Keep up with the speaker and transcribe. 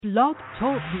Blog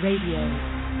Talk Radio.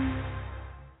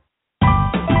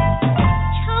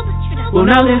 We're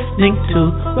now listening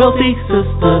to Wealthy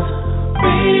Sistas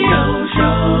Radio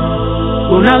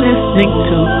Show. We're now listening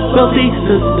to Wealthy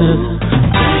Sistas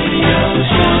Radio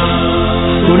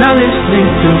Show. We're now listening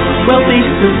to Wealthy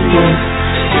Sistas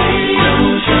Radio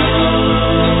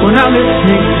Show. We're now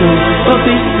listening to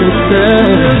Wealthy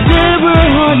Sistas. Deborah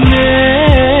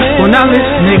Hardnett. We're now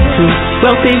listening to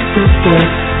Wealthy Sistas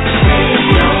Radio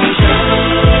Show.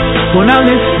 We're now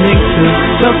listening to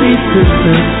Wealthy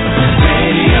Sistas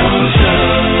Radio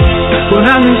Show. We're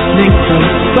now listening to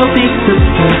Wealthy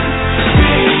Sistas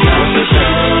Radio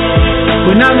Show.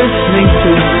 We're now listening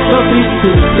to Wealthy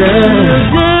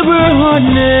Sistas. Deborah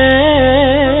Hardnett.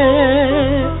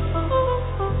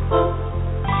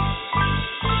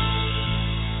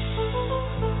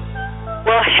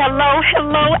 Well, hello,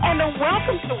 and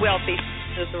welcome to Wealthy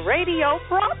Sistas Radio,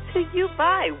 brought to you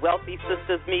by Wealthy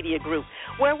Sistas Media Group,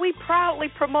 where we proudly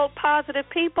promote positive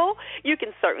people. You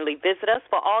can certainly visit us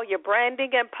for all your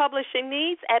branding and publishing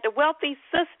needs at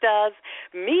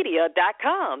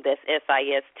wealthysistasmedia.com. That's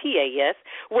SISTAS,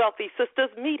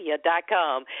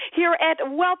 wealthysistasmedia.com. Here at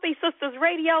Wealthy Sistas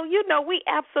Radio, you know we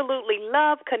absolutely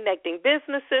love connecting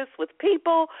businesses with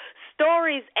people,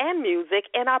 stories, and music,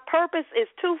 and our purpose is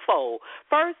twofold.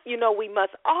 First, you know we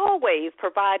must always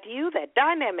provide you, that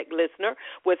dynamic listener,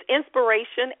 with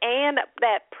inspiration and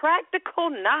that practical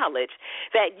knowledge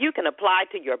that you can apply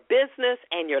to your business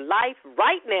and your life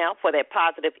right now for that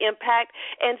positive impact.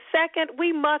 And second,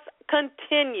 we must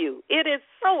continue. It is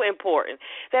so important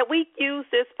that we use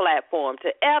this platform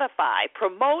to edify,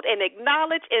 promote, and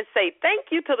acknowledge and say thank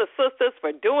you to the sisters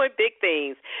for doing big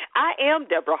things. I am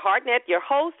Deborah Hardnett, your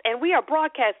host, and we are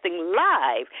broadcasting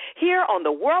live here on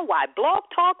the Worldwide Blog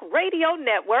Talk Radio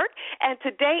Network. And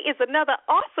today is another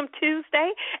awesome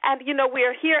Tuesday. And, you know, we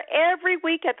are here every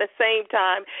week at the same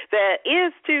time. That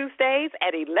is Tuesdays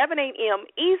at 11 a.m.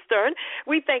 Eastern.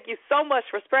 We thank you so much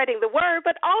for spreading the word,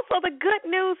 but also the good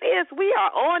news is we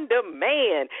are on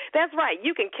demand. That's right.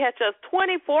 You can catch us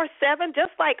 24/7,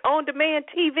 just like on-demand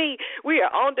TV. We are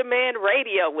on-demand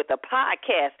radio with a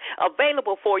podcast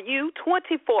available for you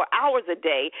 24 hours a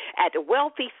day at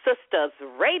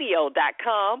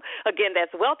wealthysistasradio.com. Again,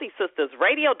 that's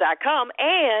wealthysistasradio.com.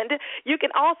 And you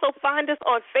can also find us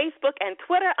on Facebook and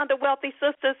Twitter under Wealthy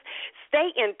Sistas.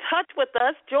 Stay in touch with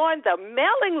us. Join the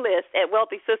mailing list at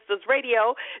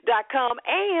wealthysistasradio.com.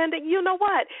 And you know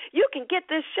what? You can get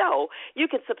this show. You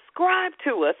can subscribe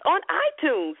to us on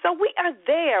iTunes. So we are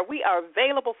there. We are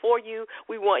available for you.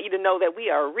 We want you to know that we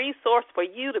are a resource for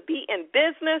you to be in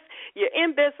business. You're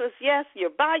in business, yes, you're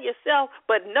by yourself,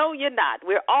 but no, you're not.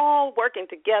 We're all working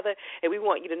together, and we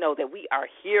want you to know that we are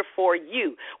here for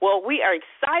you. Well, we are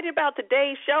excited about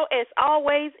today's show. As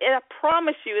always, and I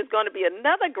promise you it's going to be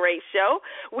another great show.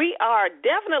 We are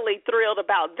definitely thrilled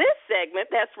about this segment.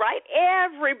 That's right.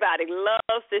 Everybody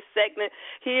loves this segment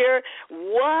here.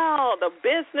 Wow, the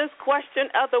business question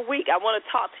of the week. I want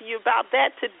to talk to you about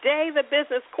that today. The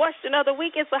business question of the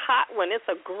week is a hot one. It's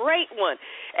a great one.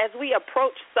 As we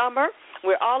approach summer,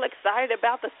 we're all excited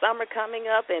about the summer coming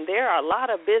up, and there are a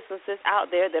lot of businesses out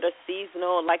there that are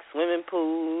seasonal, like swimming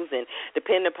pools, and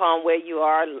depending upon where you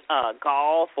are,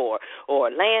 golf or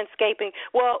landscaping.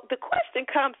 Well, the question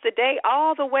comes today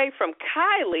all the way from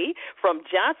Kylie from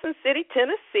Johnson City,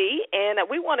 Tennessee, and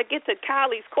we want to get to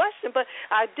Kylie's question, but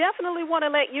I definitely want to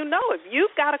let you know if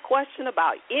you've got a question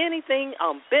about anything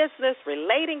on business,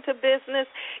 relating to business,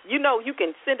 you know you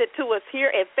can send it to us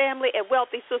here at Family at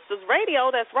Wealthy Sistas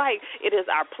Radio. That's right. It is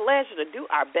our pleasure to do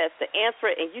our best to answer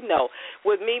it. And, you know,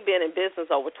 with me being in business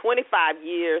over 25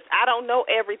 years, I don't know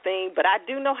everything, but I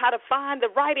do know how to find the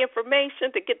right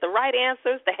information to get the right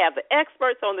answers, to have the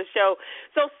experts on the show.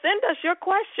 So send us your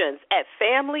questions at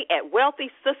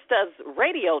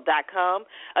family@wealthysistasradio.com.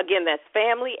 Again, that's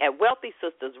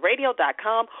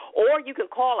family@wealthysistasradio.com. Or you can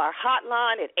call our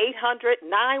hotline at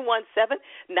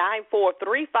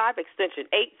 800-917-9435, extension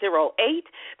 808.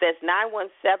 That's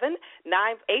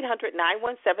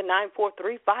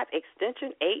 800-917-9435,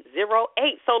 extension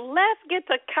 808. So let's get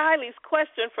to Kylie's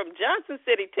question from Johnson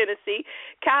City, Tennessee.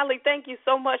 Kylie, thank you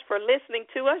so much for listening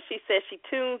to us. She says she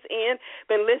tunes in,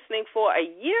 been listening for a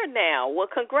year now. Well,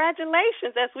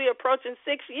 congratulations as we're approaching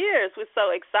 6 years. We're so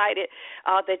excited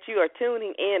that you are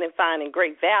tuning in and finding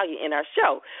great value in our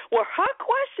show. Well, her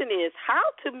question is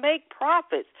how to make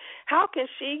profits. How can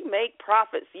she make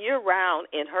profits year-round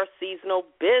in her seasonal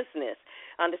business?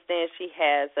 understand she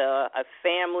has a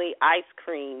family ice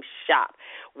cream shop.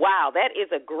 Wow, that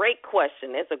is a great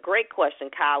question. It's a great question,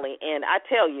 Kylie. And I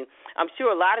tell you, I'm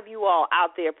sure a lot of you all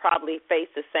out there probably face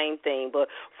the same thing. But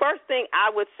first thing I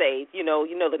would say, you know,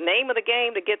 the name of the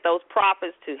game to get those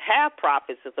profits, to have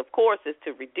profits, is, of course, is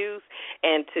to reduce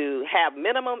and to have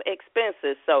minimum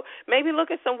expenses. So maybe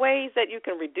look at some ways that you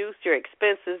can reduce your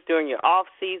expenses during your off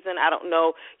season. I don't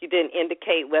know. You didn't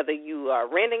indicate whether you are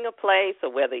renting a place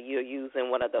or whether you're using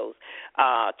one of those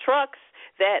trucks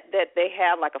that they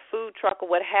have, like a food truck or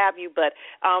what have you, but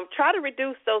try to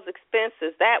reduce those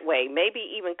expenses that way, maybe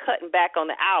even cutting back on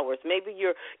the hours. Maybe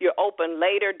you're open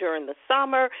later during the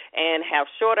summer and have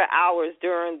shorter hours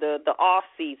during the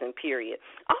off-season period.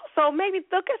 Also, maybe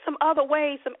look at some other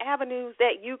ways, some avenues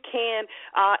that you can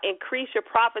increase your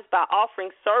profits by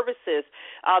offering services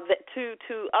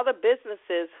to other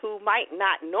businesses who might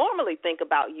not normally think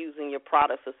about using your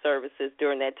products or services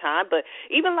during that time. But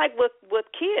even like with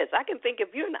kids, I can think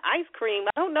if you're in ice cream,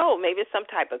 I don't know, maybe some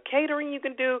type of catering you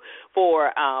can do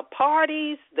for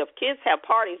parties. The kids have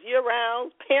parties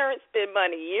year-round. Parents spend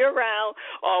money year-round.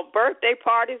 Or birthday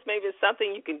parties, maybe it's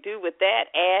something you can do with that.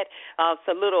 Add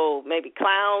some little maybe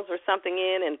clowns or something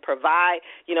in and provide,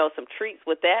 some treats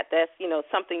with that. That's,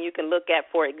 something you can look at,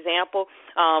 for example.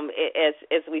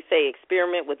 As we say,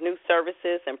 experiment with new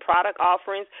services and product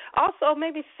offerings. Also,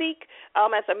 maybe seek,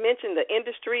 as I mentioned,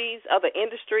 other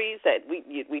industries that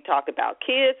we talk about.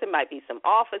 Kids, it might be some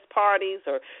office parties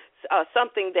or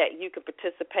something that you can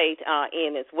participate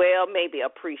in as well, maybe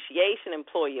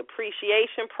employee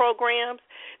appreciation programs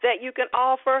that you can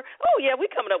offer. Oh, yeah, we're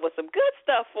coming up with some good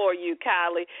stuff for you,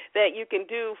 Kylie, that you can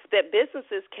do that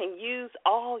businesses can use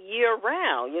all year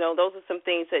round. Those are some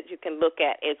things that you can look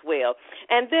at as well.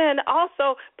 And then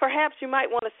also perhaps you might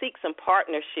want to seek some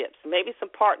partnerships, maybe some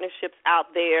partnerships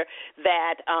out there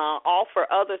that offer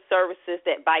other services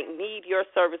that might need your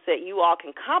service, that you all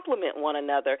can complement one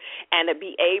another and to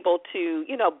be able to,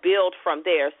 build from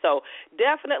there. So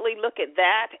definitely look at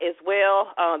that as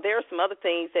well. There are some other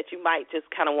things that you might just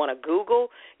kind of want to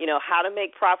Google, how to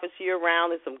make profits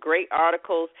year-round. There's some great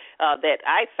articles that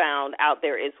I found out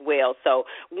there as well. So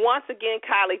once again,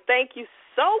 Kylie, thank you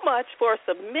so much for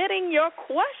submitting your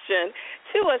question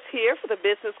to us here for the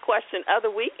Business Question of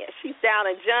the Week. She's down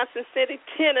in Johnson City,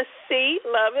 Tennessee.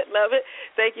 Love it, love it.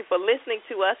 Thank you for listening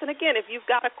to us. And, again, if you've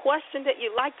got a question that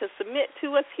you'd like to submit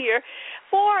to us here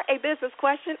for a business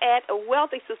question at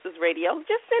Wealthy Sistas Radio,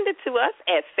 just send it to us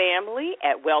at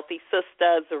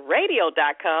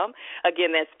family@wealthysistasradio.com.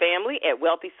 Again, that's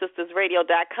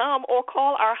family@wealthysistasradio.com, or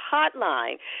call our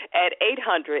hotline at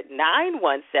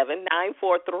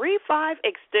 800-917-9435.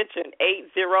 Extension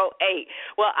 808.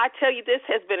 Well, I tell you, this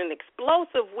has been an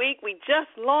explosive week. We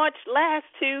just launched last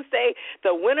Tuesday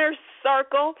the Winner's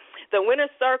Circle,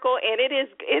 and it is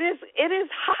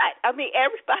hot. I mean,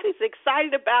 everybody's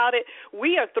excited about it.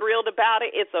 We are thrilled about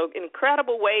it. It's an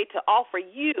incredible way to offer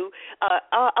you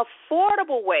an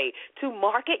affordable way to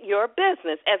market your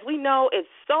business. As we know, it's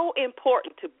so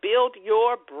important to build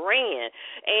your brand,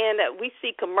 and we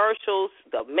see commercials,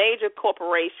 the major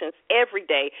corporations every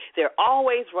day. They're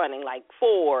always running, like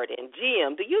Ford and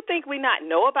GM. Do you think we not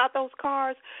know about those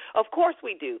cars? Of course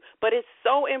we do, but it's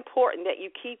so important that you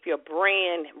keep your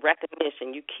brand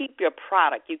recognition, you keep your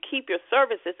product, you keep your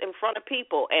services in front of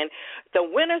people, and the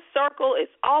Winner's Circle is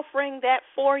offering that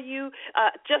for you.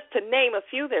 Just to name a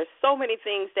few, there's so many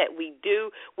things that we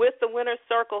do with the Winner's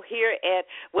Circle here at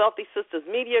Wealthy Sistas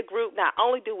Media Group. Not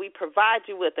only do we provide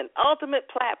you with an ultimate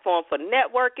platform for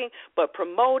networking, but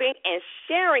promoting and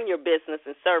sharing your business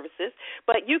and services,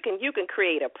 but you can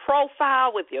create a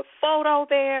profile with your photo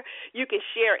there. You can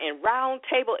share in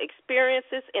roundtable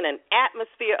experiences in an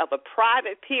atmosphere of a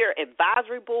private peer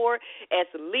advisory board. As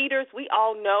leaders, we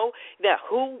all know that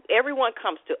everyone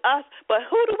comes to us, but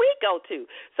who do we go to?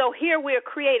 So here we're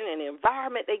creating an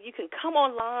environment that you can come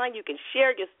online, you can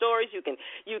share your stories, you can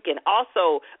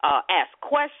also ask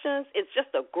questions. It's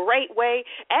just a great way.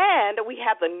 And we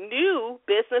have the new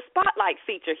Business Spotlight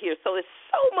feature here. So there's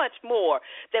so much more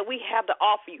that we have to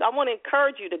offer you. I want to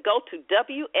encourage you to go to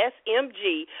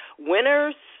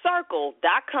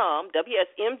WSMGWinnersCircle.com,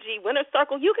 WSMG Winner's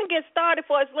Circle. You can get started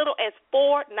for as little as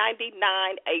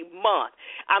 $4.99 a month.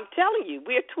 I'm telling you,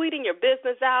 we're tweeting your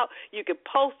business out. You can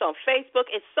post on Facebook.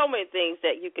 It's so many things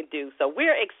that you can do. So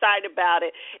we're excited about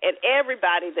it, and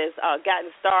everybody that's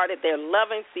gotten started, they're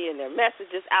loving seeing their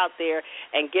messages out there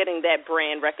and getting that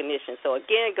brand recognition. So,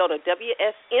 again, go to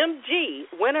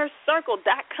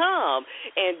WSMGWinnersCircle.com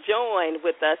and join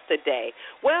with us today.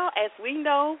 Well, as we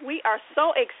know, we are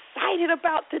so excited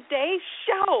about today's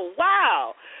show.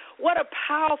 Wow. what a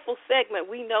powerful segment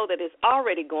we know that it's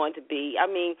already going to be. I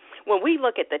mean, when we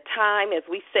look at the time, as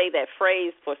we say that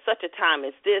phrase, for such a time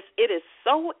as this, it is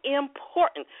so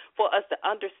important for us to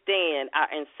understand our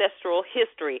ancestral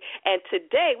history. And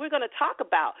today we're going to talk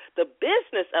about the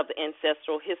business of the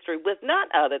ancestral history with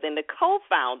none other than the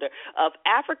co-founder of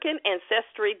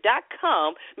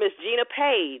AfricanAncestry.com, Miss Gina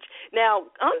Paige.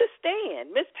 Now, understand,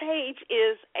 Miss Paige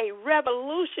is a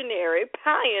revolutionary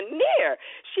pioneer.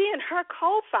 She and her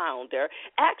co-founder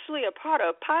actually are part of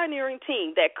a pioneering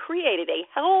team that created a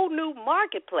whole new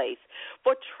marketplace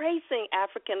for tracing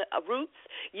African roots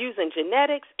using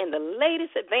genetics and the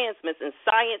latest advancements in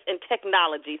science and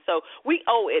technology. So we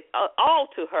owe it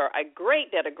all to her, a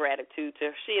great debt of gratitude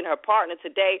to she and her partner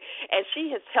today. And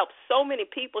she has helped so many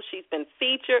people. She's been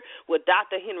featured with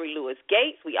Dr. Hernry Louis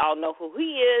Gates. We all know who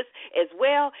he is, as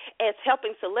well as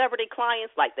helping celebrity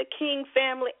clients like the King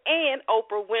family and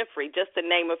Oprah Winfrey, just to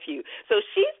name a few. So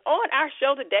she's on our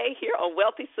show today here on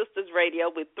Wealthy Sistas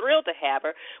Radio. We're thrilled to have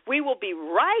her. We will be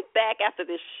right back after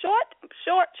this short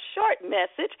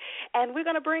message, and we're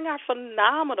going to bring our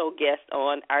phenomenal guest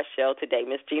on our show today,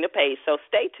 Miss Gina Paige. So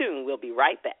stay tuned. We'll be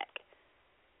right back.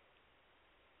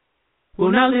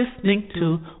 We're now listening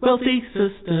to Wealthy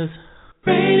Sistas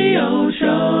Radio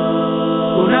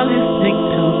Show. We're now listening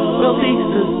to Wealthy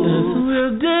Sistas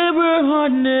with Deborah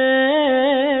Hardnett.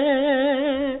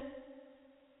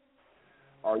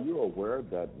 Are you aware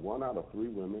that 1 out of 3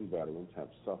 women veterans have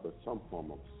suffered some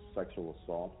form of sexual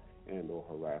assault and or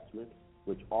harassment,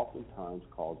 which oftentimes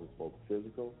causes both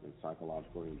physical and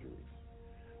psychological injuries?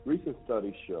 Recent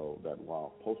studies show that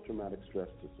while post-traumatic stress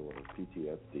disorder,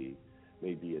 PTSD,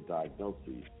 may be a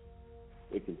diagnosis,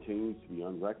 it continues to be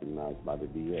unrecognized by the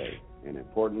VA and,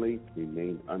 importantly,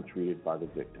 remain untreated by the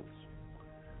victims.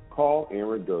 Call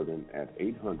Aaron Durden at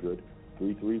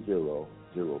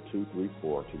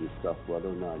 800-330-0234 to discuss whether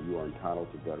or not you are entitled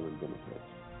to veteran benefits.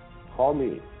 Call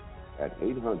me at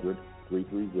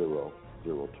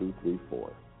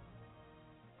 800-330-0234.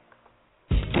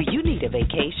 Do you need a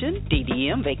vacation?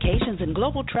 DDM Vacations and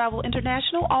Global Travel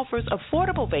International offers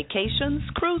affordable vacations,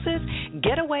 cruises,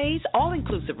 getaways,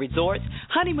 all-inclusive resorts,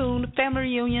 honeymoon, family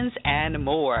reunions, and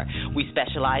more. We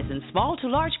specialize in small to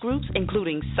large groups,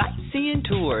 including sightseeing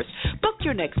tours. Book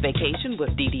your next vacation with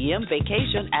DDM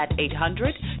Vacation at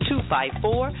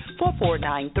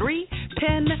 800-254-4493,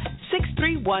 PIN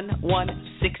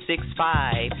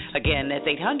 6311665. Again, that's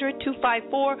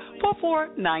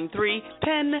 800-254-4493,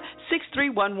 PIN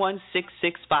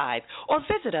 6311665. Or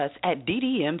visit us at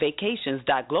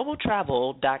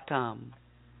ddmvacations.globaltravel.com.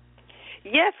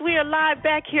 Yes, we are live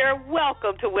back here.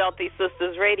 Welcome to Wealthy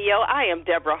Sistas Radio. I am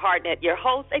Deborah Hardnett, your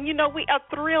host, and you know we are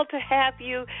thrilled to have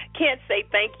you. Can't say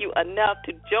thank you enough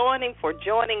for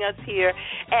joining us here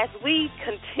as we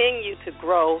continue to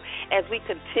grow, as we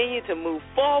continue to move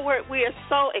forward. We are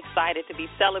so excited to be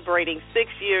celebrating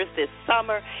 6 years this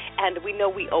summer, and we know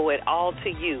we owe it all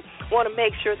to you. Want to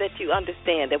make sure that you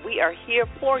understand that we are here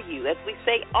for you. As we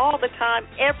say all the time,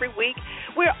 every week,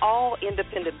 we're all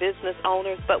independent business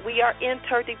owners, but we are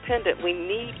interdependent. We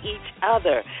need each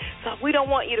other. So we don't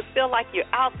want you to feel like you're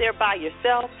out there by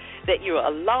yourself, that you're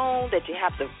alone, that you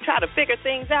have to try to figure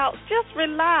things out. Just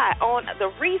rely on the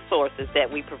resources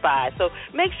that we provide. So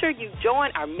make sure you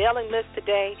join our mailing list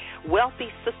today,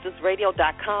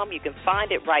 WealthySistasRadio.com. You can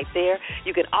find it right there.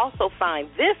 You can also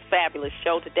find this fabulous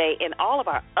show today and all of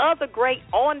our other great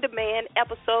on-demand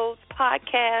episodes,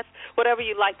 podcasts, whatever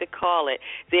you like to call it,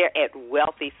 there at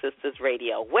Wealthy Sistas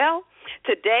Radio. Well,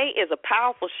 today is a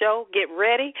powerful show. Get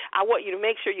ready. I want you to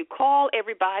make sure you call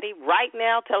everybody right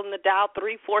now. Tell them to dial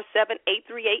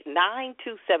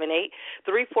 347-838-9278,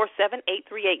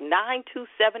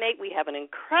 347-838-9278. We have an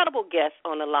incredible guest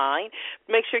on the line.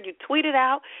 Make sure you tweet it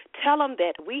out. Tell them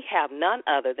that we have none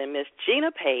other than Miss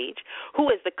Gina Paige, who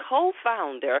is the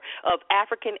co-founder of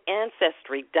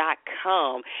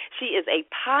AfricanAncestry.com. She is a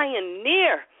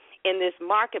pioneer in this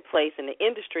marketplace, in the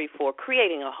industry, for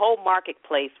creating a whole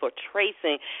marketplace for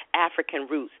tracing African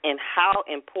roots, and how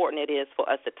important it is for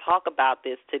us to talk about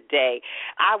this today.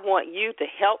 I want you to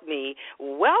help me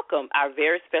welcome our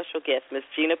very special guest, Miss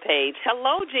Gina Paige.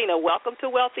 Hello, Gina. Welcome to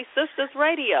Wealthy Sistas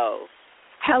Radio.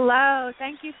 Hello.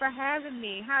 Thank you for having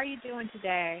me. How are you doing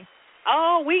today?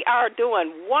 Oh, we are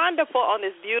doing wonderful on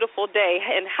this beautiful day.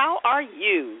 And how are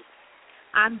you?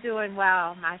 I'm doing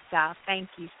well myself. Thank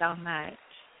you so much.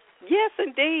 Yes,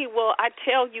 indeed. Well, I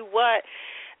tell you what,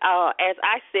 as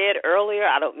I said earlier,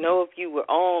 I don't know if you were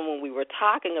on when we were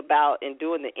talking about and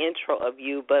doing the intro of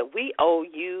you, but we owe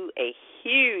you a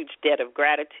huge debt of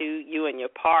gratitude, you and your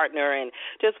partner, and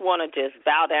just want to just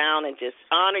bow down and just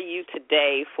honor you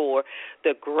today for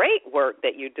the great work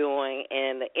that you're doing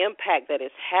and the impact that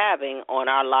it's having on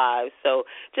our lives. So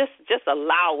just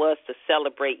allow us to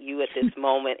celebrate you at this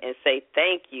moment and say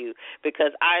thank you,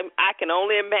 because I can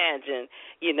only imagine,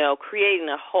 creating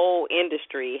a whole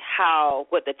industry,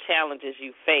 what the challenges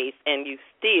you face, and you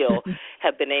still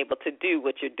have been able to do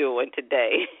what you're doing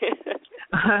today.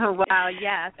 Wow,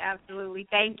 yes, absolutely.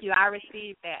 Thank you. I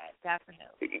received that,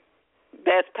 definitely.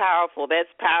 That's powerful.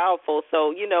 That's powerful.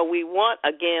 So, we want,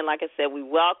 again, like I said, we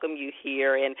welcome you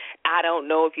here. And I don't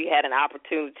know if you had an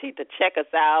opportunity to check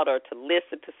us out or to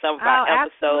listen to some of our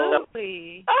episodes.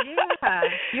 Absolutely. Yeah.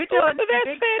 You're doing some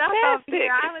big stuff over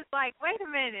here. I was like, wait a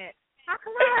minute. How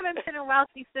come I haven't been a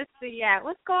Wealthy Sister yet?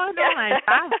 What's going on?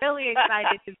 So I'm really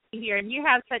excited to be here. And you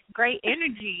have such great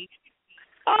energy.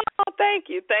 Oh, thank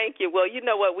you. Well, you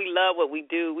know what? We love what we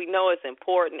do. We know it's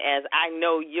important, as I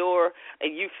know you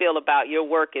feel about your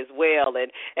work as well.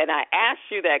 And I asked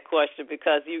you that question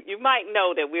because you might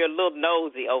know that we're a little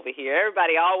nosy over here.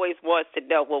 Everybody always wants to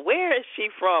know, well, where is she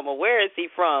from or where is he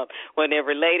from when they're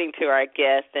relating to our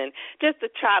guest, and just to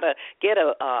try to get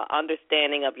a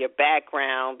understanding of your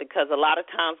background, because a lot of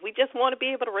times we just want to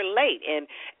be able to relate. And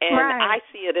right. I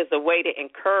see it as a way to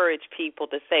encourage people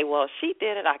to say, well, she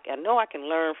did it. I know I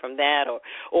can learn from that,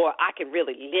 or I can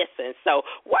really listen. So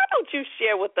why don't you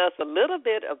share with us a little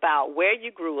bit about where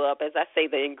you grew up, as I say,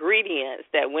 the ingredients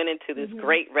that went into this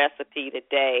great recipe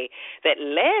today that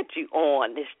led you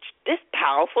on this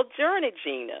powerful journey,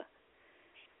 Gina?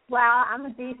 Well, I'm a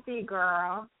D.C.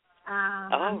 girl.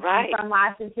 All right. I'm from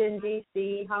Washington,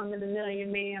 D.C., home of the Million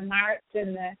Man March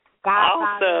and the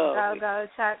Godfather of Go-Go,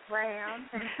 Chuck Brown.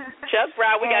 Chuck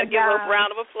Brown, we got to give a round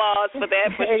of applause for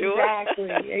that, for sure.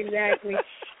 Exactly.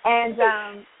 And so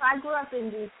I grew up in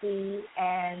D.C.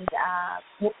 and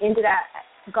ended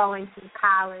up going to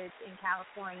college in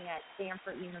California at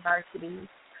Stanford University.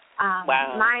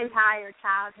 Wow. My entire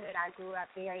childhood, I grew up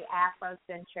very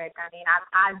Afrocentric. I mean,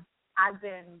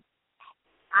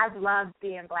 I've loved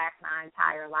being Black my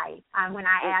entire life. When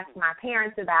I asked my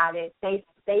parents about it, they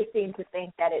seem to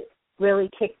think that it really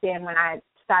kicked in when I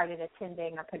started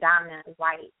attending a predominantly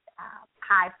white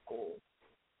high school.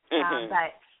 But,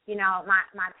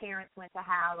 my parents went to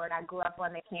Howard. I grew up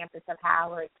on the campus of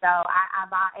Howard. So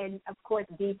and of course,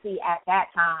 D.C. at that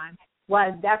time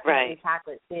was definitely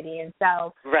Chocolate City. And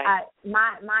so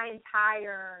my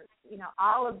entire,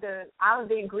 all of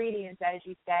the ingredients, as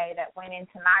you say, that went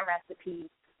into my recipe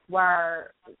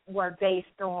were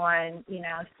based on,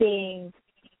 seeing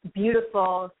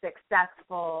beautiful,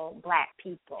 successful Black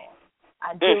people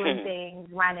doing things,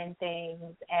 running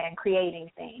things, and creating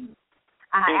things.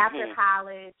 After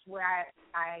college, where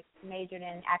I majored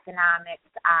in economics,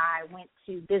 I went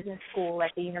to business school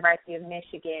at the University of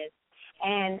Michigan.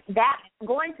 And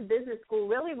going to business school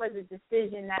really was a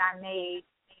decision that I made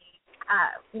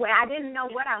when I didn't know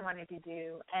what I wanted to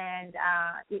do. And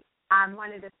I'm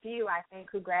one of the few, I think,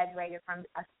 who graduated from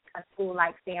a school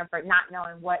like Stanford not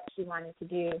knowing what she wanted to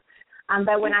do.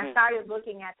 But when I started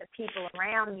looking at the people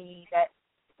around me that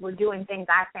were doing things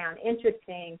I found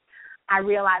interesting, I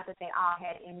realized that they all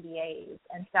had MBAs.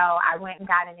 And so I went and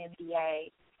got an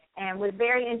MBA and was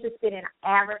very interested in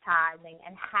advertising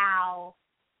and how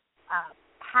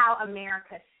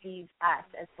America sees us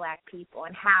as Black people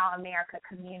and how America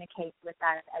communicates with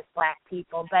us as Black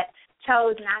people, but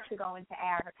chose not to go into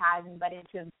advertising but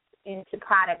into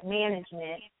product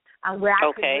management, where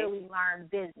I could really learn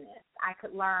business. I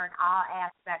could learn all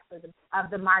aspects of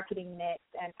the marketing mix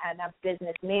and of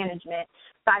business management.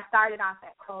 So I started off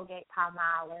at Colgate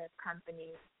Palmolive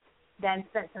Company, then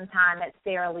spent some time at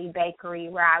Sara Lee Bakery,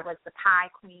 where I was the pie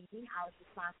queen. I was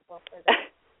responsible for the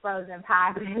frozen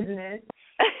pie business.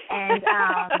 And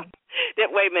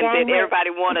wait a minute, did everybody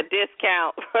want a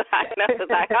discount? I was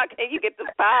like, how can you get the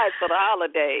pies for the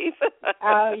holidays?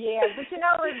 Oh yeah, but it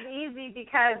was easy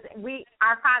because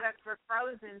our products were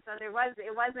frozen, so it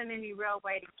wasn't any real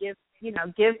way to give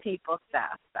people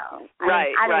stuff. So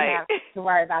I didn't have to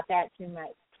worry about that too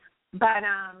much. But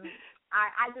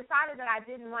I decided that I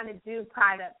didn't want to do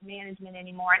product management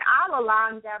anymore. And all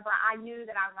along, Deborah, I knew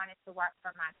that I wanted to work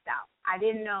for myself. I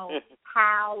didn't know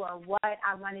how or what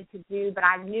I wanted to do, but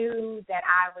I knew that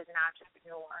I was an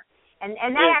entrepreneur. And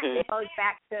that actually goes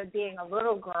back to being a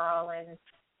little girl and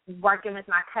working with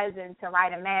my cousin to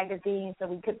write a magazine so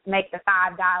we could make the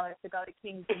 $5 to go to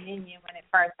King's Dominion when it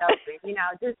first opened. You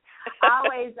know, just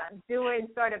always doing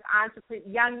sort of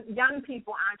young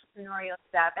people entrepreneurial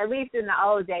stuff, at least in the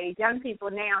old days. Young people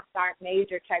now start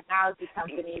major technology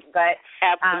companies, but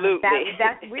absolutely.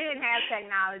 We didn't have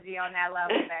technology on that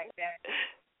level back then.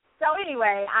 So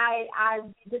anyway, I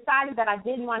decided that I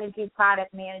didn't want to do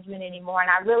product management anymore, and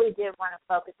I really did want to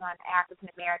focus on the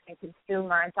African-American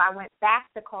consumer. And so I went back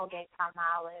to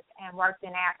Colgate-Palmolive and worked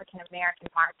in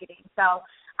African-American marketing. So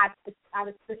I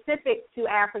was specific to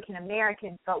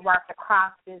African-Americans but worked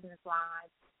across business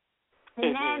lines.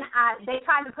 And then they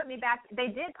tried to put me back. They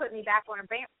did put me back on a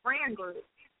brand group,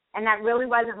 and that really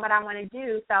wasn't what I wanted to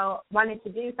do. So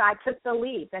I took the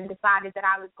leap and decided that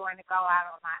I was going to go out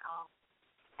on my own.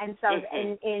 And so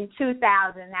in 2000,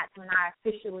 that's when I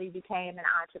officially became an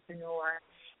entrepreneur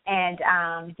and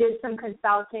did some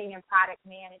consulting and product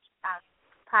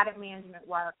management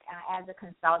work as a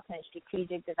consultant,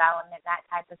 strategic development, that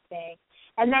type of thing.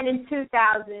 And then in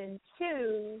 2001,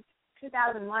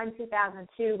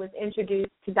 2002, was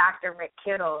introduced to Dr. Rick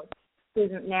Kittles,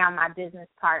 who's now my business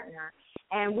partner.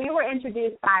 And we were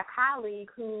introduced by a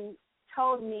colleague who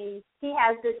told me he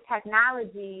has this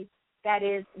technology that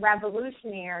is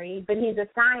revolutionary, but he's a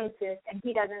scientist and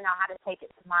he doesn't know how to take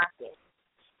it to market.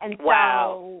 And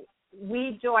so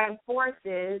we joined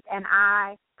forces and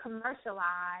I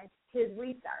commercialized his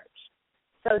research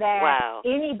so that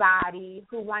anybody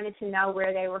who wanted to know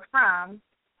where they were from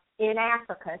in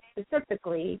Africa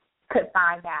specifically could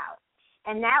find out.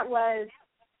 And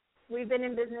we've been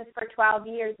in business for 12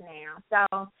 years now.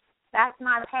 So that's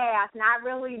my path, not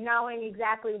really knowing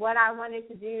exactly what I wanted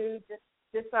to do,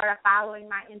 just sort of following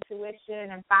my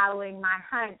intuition and following my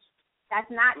hunch.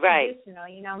 That's not traditional.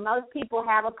 You know, most people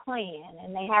have a plan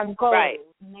and they have goals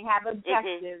and they have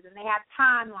objectives and they have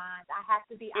timelines. I have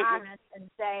to be honest and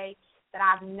say that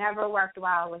I've never worked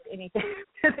well with any of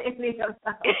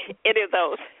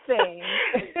those things.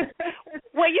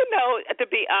 Well, you know, to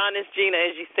be honest, Gina,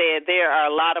 as you said, there are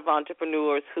a lot of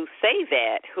entrepreneurs who say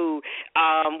that, who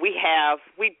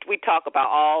we talk about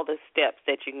all the steps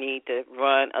that you need to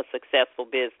run a successful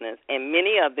business, and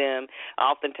many of them,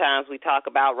 oftentimes we talk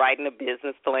about writing a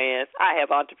business plan. I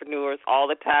have entrepreneurs all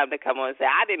the time that come on and say,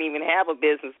 I didn't even have a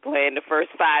business plan the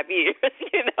first 5 years,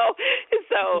 you know.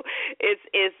 So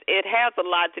it has a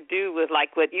lot to do with,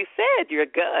 like what you said, your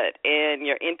gut and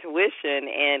your intuition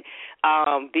and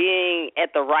being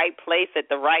at the right place at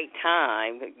the right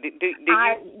time.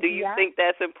 Do you think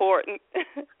that's important?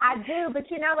 I do, but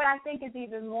you know what I think is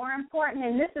even more important,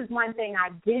 and this is one thing I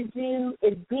did do,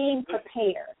 is being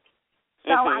prepared.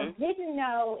 So I didn't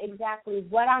know exactly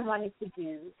what I wanted to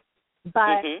do, but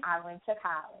I went to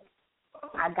college.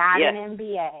 I got an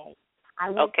MBA. I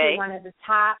went to one of the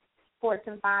top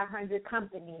Fortune 500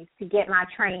 companies to get my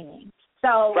training.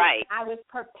 So I was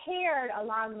prepared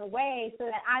along the way so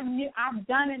that I knew I've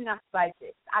done enough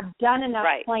budgets, I've done enough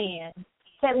plans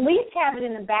to at least have it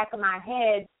in the back of my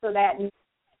head so that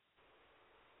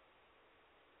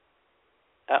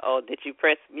Uh-oh, did you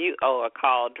press mute? Oh, a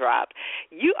call dropped.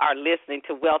 You are listening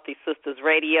to Wealthy Sistas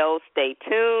Radio. Stay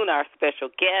tuned. Our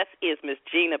special guest is Miss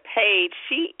Gina Paige.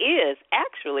 She is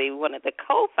actually one of the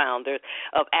co-founders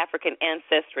of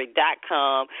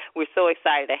AfricanAncestry.com. We're so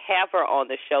excited to have her on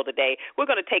the show today.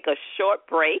 We're going to take a short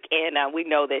break, and we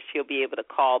know that she'll be able to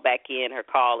call back in. Her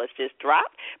call has just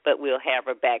dropped, but we'll have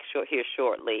her back here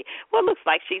shortly. Well, it looks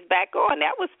like she's back on.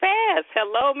 That was fast.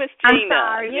 Hello, Miss Gina.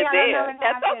 I'm sorry. You're there.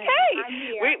 That's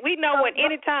okay. We know when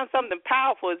anytime something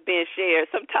powerful is being shared,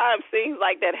 sometimes things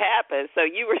like that happen. So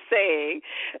you were saying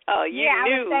you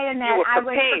knew you were prepared. I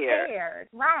was prepared.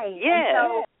 Right. Yeah. And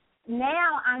so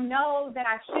now I know that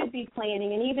I should be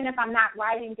planning, and even if I'm not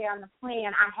writing down the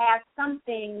plan, I have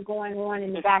something going on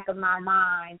in the back of my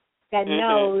mind that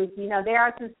knows, you know, there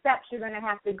are some steps you're going to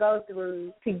have to go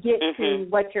through to get to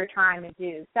what you're trying to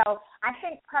do. So I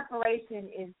think preparation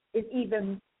is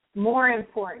even more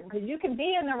important, because you can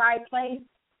be in the right place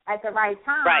at the right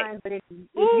time, but if you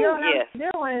don't know what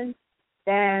you're doing,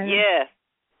 then...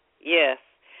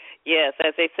 Yes,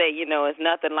 as they say, you know, it's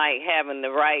nothing like having the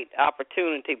right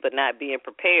opportunity but not being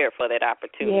prepared for that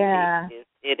opportunity. Yeah.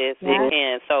 It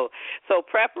can. So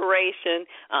preparation,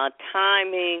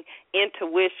 timing,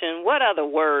 intuition, what other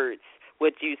words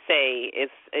would you say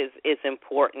is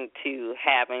important to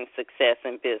having success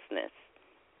in business?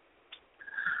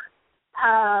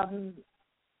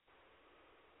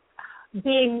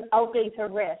 Being open to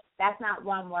risk. That's not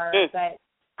one word, but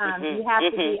you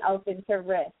have to be open to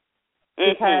risk,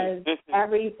 because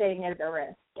everything is a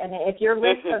risk. And if you're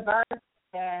risk averse,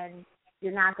 then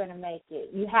you're not going to make it.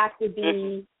 You have to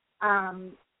be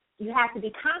you have to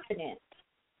be confident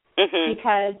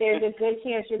because there's a good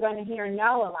chance you're going to hear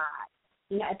no a lot.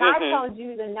 You know, if I told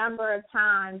you the number of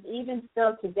times, even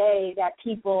still today, that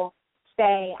people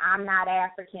say I'm not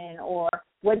African, or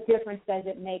what difference does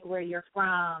it make where you're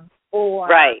from, or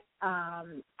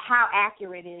how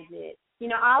accurate is it? You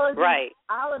know, all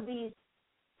of these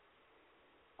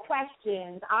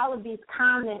questions, all of these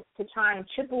comments to try and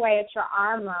chip away at your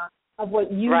armor of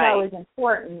what you know is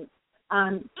important.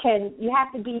 You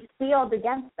have to be sealed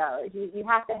against those. You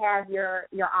have to have your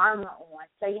armor on.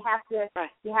 So you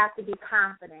have to be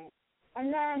confident.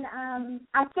 And then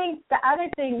I think the other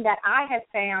thing that I have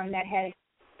found that has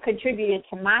contributed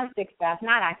to my success,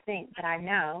 not I think, but I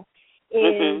know,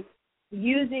 is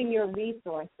using your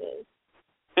resources.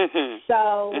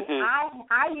 So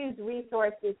I use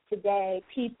resources today,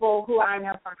 people who I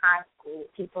know from high school,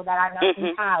 people that I know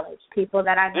from college, people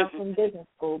that I know from business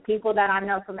school, people that I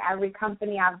know from every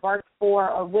company I've worked for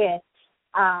or with,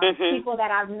 people that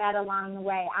I've met along the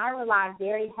way. I rely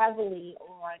very heavily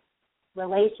on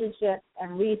relationships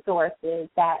and resources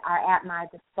that are at my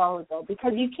disposal,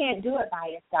 because you can't do it by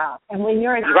yourself. And when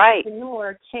you're an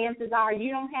entrepreneur, chances are you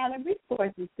don't have the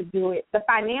resources to do it, the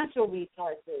financial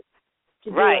resources to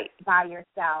do it by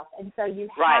yourself. And so you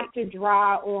have to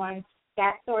draw on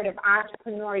that sort of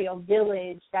entrepreneurial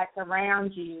village that's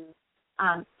around you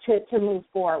to move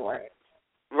forward.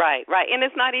 Right. And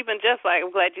it's not even just like,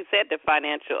 I'm glad you said the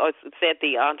financial, or said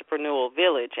the entrepreneurial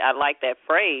village. I like that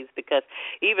phrase, because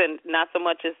even not so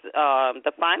much as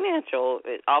the financial,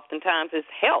 oftentimes it's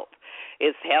help.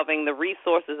 It's having the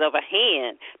resources of a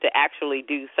hand to actually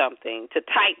do something, to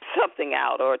type something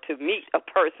out, or to meet a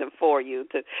person for you,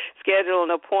 to schedule an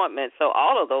appointment. So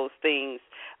all of those things,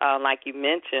 like you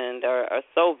mentioned, are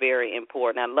so very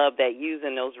important. I love that,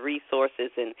 using those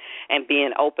resources and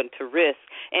being open to risk.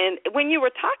 And when you were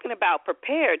talking about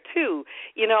prepared, too,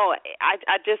 you know,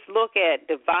 I just look at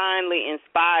divinely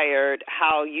inspired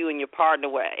how you and your partner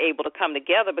were able to come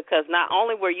together, because not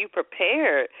only were you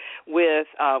prepared with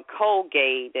Colgate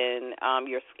and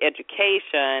your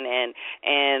education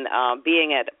and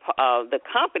being at the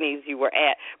companies you were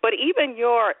at, but even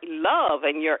your love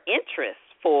and your interest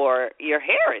for your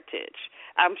heritage.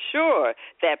 I'm sure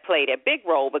that played a big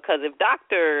role, because if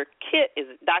Dr. Kit,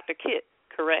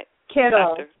 correct?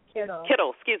 Kittle.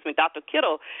 Kittle, Dr.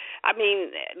 Kittle, I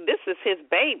mean, this is his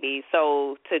baby,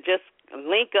 so to just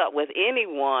link up with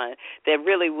anyone that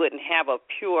really wouldn't have a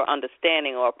pure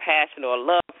understanding or passion or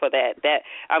love for that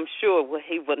I'm sure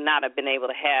he would not have been able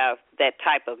to have that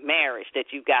type of marriage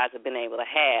that you guys have been able to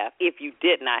have if you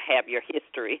did not have your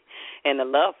history and the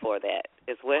love for that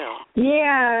as well.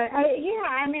 Yeah.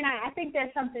 I mean, I think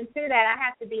there's something to that. I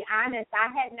have to be honest. I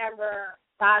had never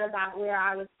thought about where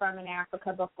I was from in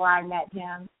Africa before I met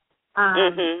him.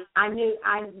 I knew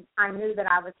that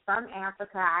I was from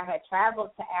Africa. I had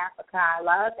traveled to Africa. I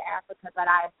loved Africa, but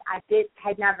I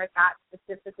had never thought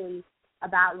specifically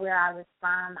about where I was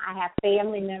from. I have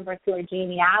family members who are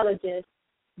genealogists,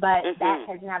 but that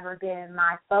has never been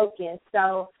my focus.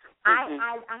 So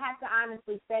I have to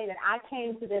honestly say that I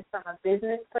came to this from a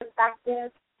business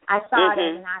perspective. I saw it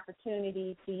as an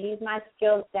opportunity to use my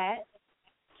skill set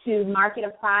to market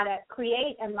a product,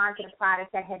 create and market a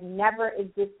product that had never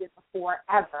existed before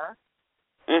ever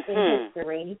in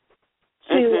history,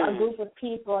 to a group of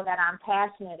people that I'm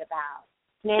passionate about.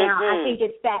 Now, I think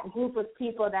it's that group of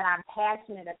people that I'm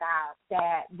passionate about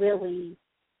that really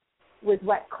was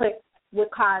what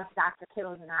caused Dr.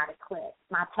 Kittles and I to click,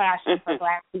 my passion for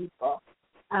Black people.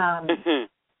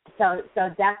 So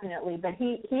definitely, but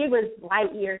he was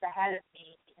light years ahead of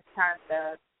me in terms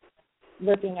of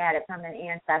looking at it from an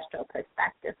ancestral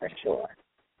perspective, for sure.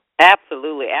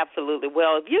 Absolutely.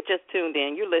 Well, if you just tuned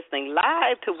in, you're listening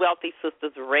live to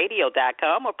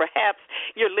WealthySistasRadio.com, or perhaps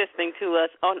you're listening to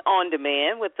us on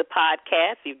demand with the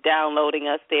podcast. You're downloading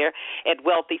us there at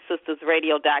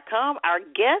WealthySistasRadio.com. Our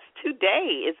guest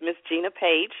today is Miss Gina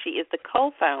Paige. She is the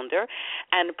co-founder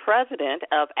and president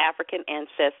of African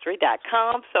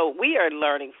Ancestry.com. So we are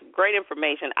learning some great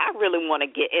information. I really want to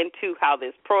get into how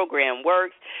this program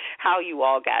works, how you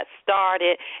all got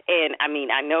started. And, I mean,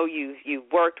 I know you've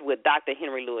worked with Dr.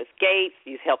 Hernry Louis Gates.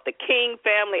 You've helped the King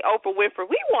family, Oprah Winfrey.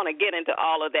 We want to get into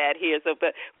all of that here. So,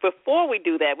 but before we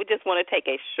do that, we just want to take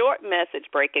a short message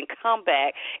break and come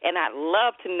back. And I'd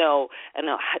love to know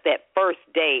that first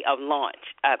day of launch.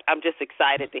 I'm just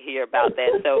excited to hear about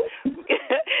that. So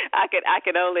I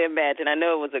can only imagine. I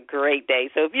know it was a great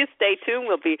day. So if you stay tuned,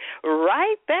 we'll be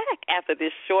right back after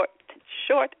this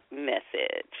short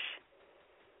message.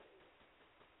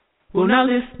 We're now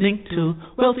listening to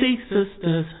Wealthy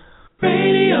Sistas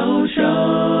Radio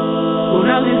Show. We're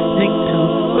now listening to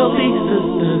Wealthy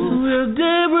Sistas with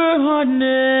Deborah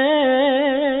Hardnett.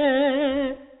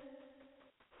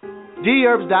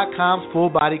 Dherbs.com's Full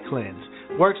Body Cleanse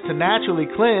works to naturally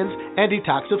cleanse and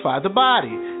detoxify the body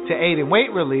to aid in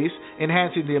weight release,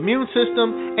 enhancing the immune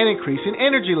system, and increasing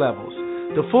energy levels.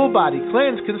 The Full Body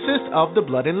Cleanse consists of the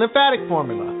blood and lymphatic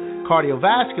formula,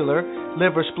 cardiovascular,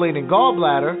 liver, spleen, and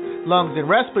gallbladder, lungs and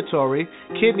respiratory,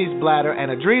 kidneys, bladder, and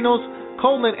adrenals,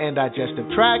 colon and digestive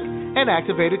tract, and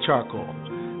activated charcoal.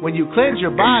 When you cleanse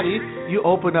your body, you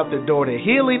open up the door to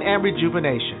healing and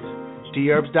rejuvenation.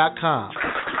 Dherbs.com.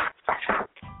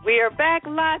 We are back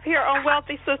live here on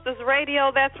Wealthy Sistas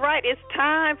Radio. That's right. It's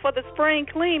time for the spring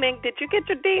cleaning. Did you get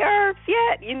your D-herbs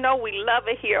yet? You know we love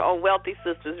it here on Wealthy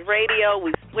Sistas Radio.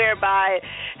 We swear by it,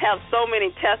 have so many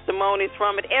testimonies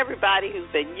from it. Everybody who's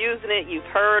been using it, you've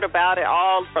heard about it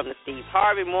all from the Steve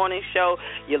Harvey Morning Show,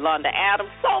 Yolanda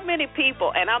Adams, so many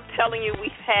people. And I'm telling you,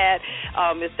 we've had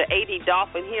Mr. A.D.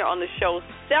 Dolphin here on the show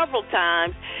several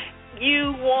times.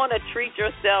 You want to treat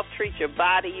yourself, treat your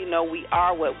body. You know we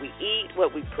are what we eat,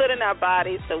 what we put in our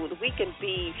bodies, so that we can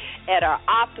be at our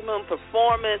optimum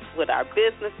performance with our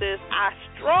businesses. I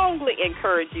strongly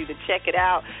encourage you to check it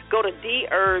out. Go to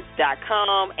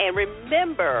dherbs.com, and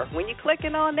remember, when you're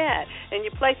clicking on that and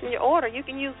you're placing your order, you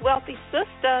can use Wealthy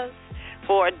Sistas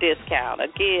for a discount.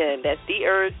 Again, that's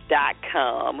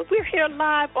dherbs.com. We're here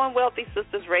live on Wealthy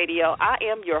Sistas Radio. I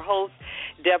am your host,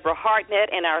 Deborah Hardnett,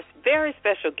 and our very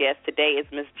special guest today is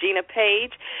Miss Gina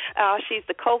Paige. She's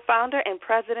the co-founder and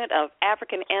president of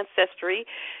African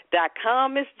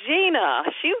Ancestry.com. Miss Gina,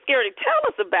 she was going to tell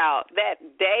us about that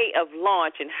day of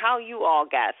launch and how you all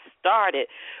got started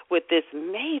with this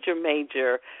major,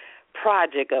 major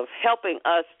project of helping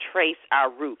us trace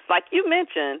our roots. Like you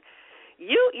mentioned,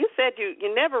 You said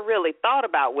you never really thought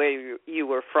about where you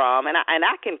were from, and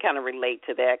I can kind of relate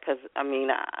to that because, I mean,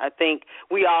 I think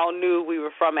we all knew we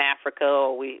were from Africa,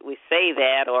 or we say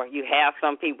that, or you have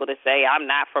some people that say, I'm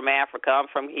not from Africa, I'm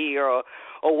from here, or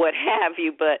what have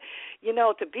you. But, you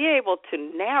know, to be able to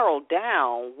narrow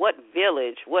down what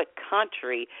village, what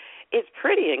country, it's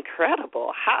pretty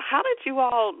incredible. How did you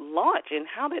all launch, and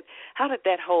how did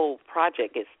that whole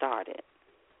project get started?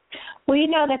 Well, you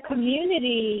know, the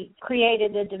community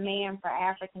created the demand for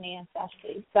African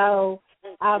Ancestry. So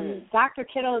Dr.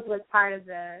 Kittles was part of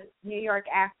the New York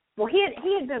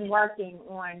he had been working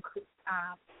on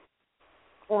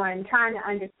trying to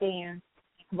understand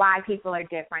why people are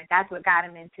different. That's what got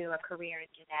him into a career in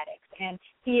genetics. And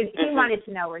he wanted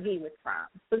to know where he was from.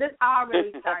 So this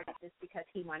already started just because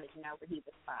he wanted to know where he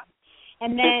was from.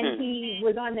 And then he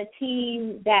was on the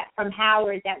team from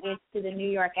Howard that went to the New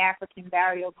York African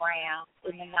Burial Ground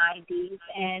in the 90s.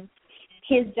 And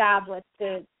his job was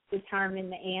to determine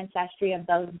the ancestry of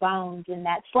those bones in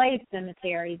that slave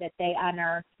cemetery that they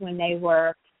unearthed when they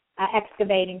were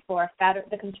excavating for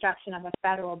the construction of a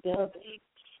federal building.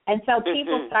 And so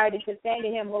people started to say to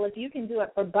him, well, if you can do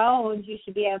it for bones, you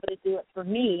should be able to do it for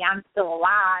me. I'm still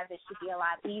alive. It should be a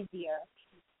lot easier.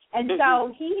 And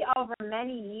so he, over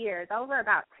many years, over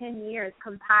about 10 years,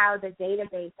 compiled a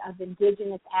database of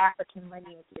indigenous African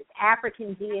lineages,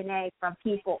 African DNA from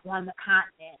people on the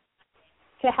continent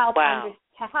to help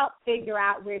figure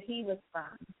out where he was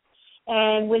from.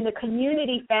 And when the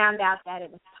community found out that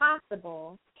it was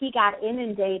possible, he got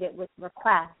inundated with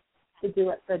requests to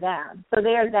do it for them. So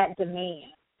there's that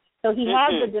demand. So he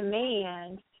had the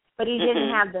demand, but he didn't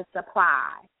have the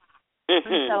supply.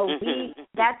 And so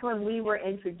that's when we were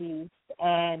introduced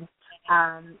and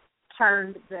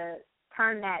turned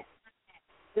that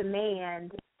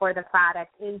demand for the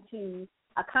product into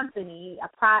a company, a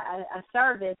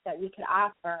service that we could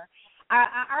offer.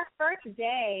 Our first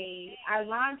day, our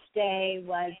launch day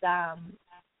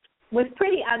was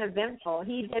pretty uneventful.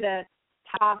 He did a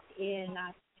talk in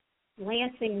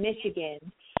Lansing, Michigan,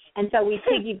 and so we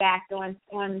piggybacked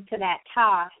on to that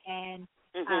talk and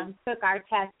took our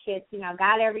test kits,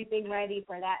 got everything ready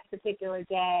for that particular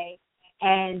day,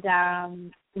 and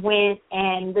went.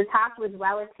 And the talk was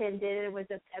well attended. It was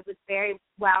very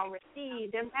well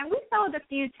received, and we sold a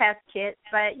few test kits,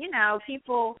 but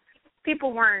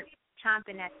people weren't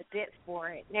chomping at the bit for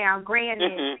it. Now,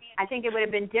 granted, I think it would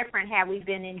have been different had we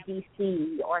been in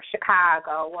D.C. or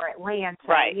Chicago or Atlanta,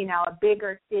 right. A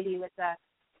bigger city with a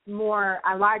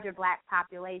larger black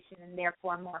population and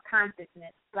therefore more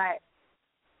consciousness. But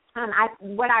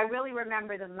what I really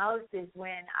remember the most is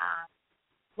when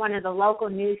one of the local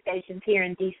news stations here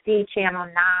in D.C., Channel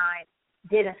 9,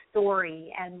 did a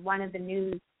story, and one of the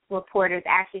news reporters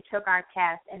actually took our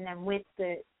test and then went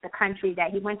to the country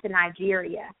that he went to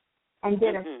Nigeria. and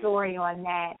did a story on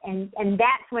that. And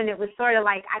that's when it was sort of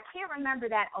like, I can't remember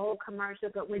that old commercial,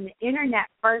 but when the Internet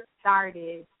first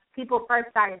started, people first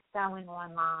started selling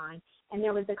online, and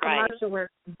there was a commercial where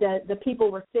the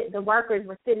people were the workers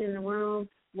were sitting in the room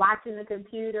watching the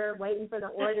computer, waiting for the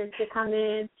orders to come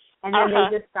in, and then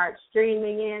they just start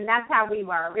streaming in. That's how we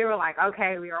were. We were like,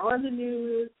 okay, we are on the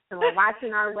news, so we're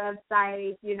watching our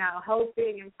website, you know,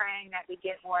 hoping and praying that we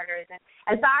get orders.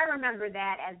 And so I remember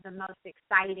that as the most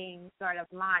exciting sort of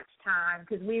launch time,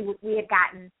 because we had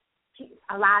gotten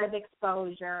a lot of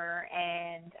exposure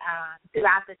and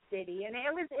throughout the city, and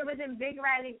it was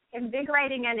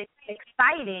invigorating and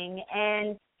exciting,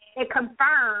 and it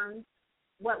confirmed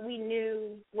what we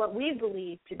knew, what we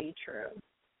believed to be true,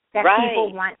 that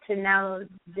people want to know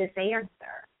this answer.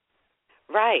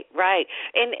 Right.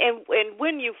 And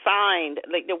when you find,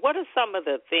 like, what are some of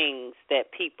the things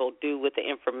that people do with the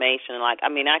information? Like, I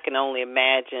mean, I can only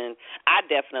imagine. I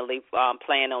definitely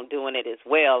plan on doing it as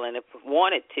well, and if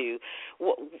wanted to.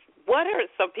 What are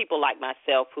some people like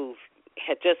myself who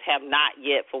just have not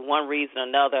yet, for one reason or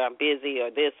another, I'm busy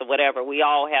or this or whatever, we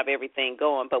all have everything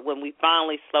going, but when we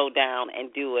finally slow down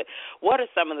and do it, what are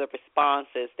some of the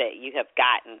responses that you have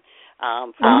gotten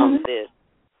from this?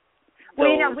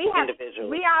 Well, you know, we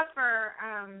offer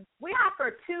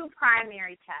two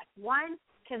primary tests. One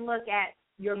can look at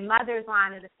your mother's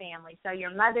line of the family, so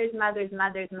your mother's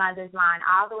line,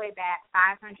 all the way back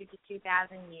 500 to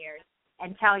 2,000 years,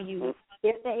 and tell you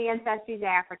if the ancestry is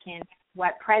African,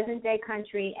 what present-day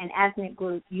country and ethnic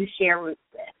group you share roots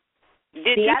with.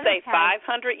 Did you say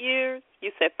 500 years?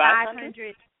 You said 500?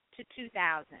 500 to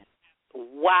 2,000.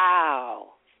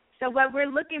 Wow. So what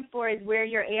we're looking for is where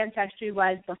your ancestry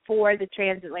was before the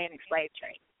transatlantic slave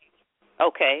trade.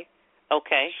 Okay.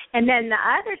 And then the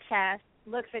other test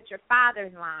looks at your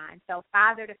father's line, so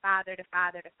father to father to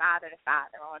father to father to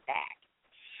father on back,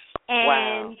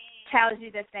 and tells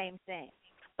you the same thing.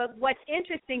 But what's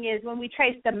interesting is when we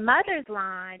trace the mother's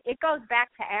line, it goes back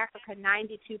to Africa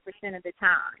 92% of the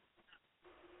time.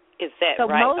 Is that so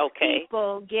right? So most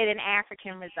people get an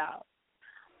African result.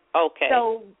 Okay.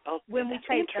 So when we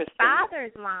trace the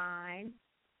father's line,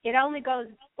 it only goes,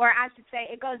 or I should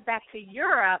say, it goes back to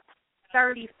Europe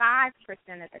 35%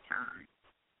 of the time.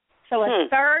 So a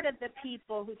third of the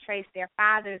people who trace their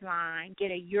father's line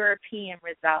get a European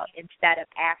result instead of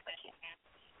African.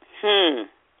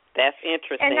 That's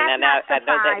interesting. And that's not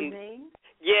surprising.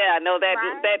 I know that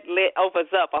opens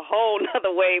up a whole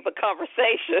other wave of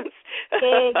conversations.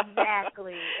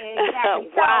 Exactly.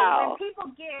 Wow. So when people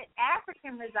get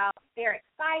African results, they're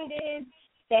excited.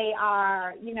 They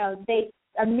are, they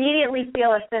immediately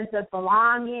feel a sense of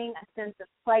belonging, a sense of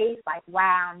place, like,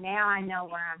 wow, now I know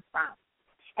where I'm from.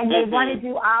 And they want to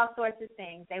do all sorts of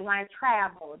things. They want to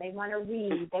travel. They want to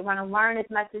read. They want to learn as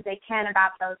much as they can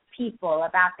about those people,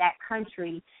 about that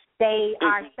country. They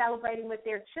are celebrating with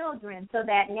their children so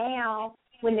that now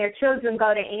when their children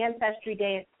go to Ancestry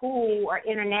Day at school or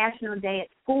International Day at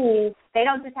school, they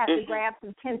don't just have to grab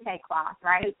some kente cloth,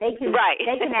 right? They can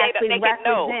actually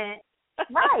represent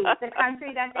the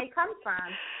country that they come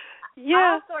from.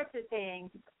 All sorts of things.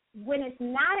 When it's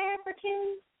not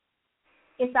African,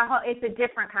 it's a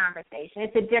different conversation.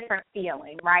 It's a different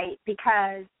feeling, right?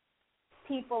 Because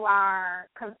people are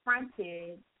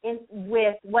confronted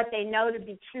with what they know to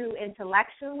be true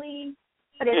intellectually,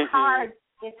 but it's hard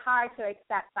to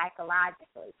accept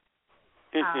psychologically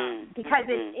because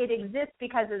it exists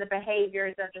because of the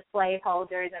behaviors of the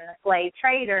slaveholders and the slave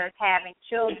traders having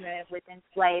children with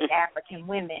enslaved African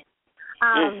women.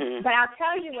 But I'll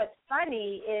tell you what's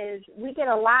funny is we get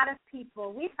a lot of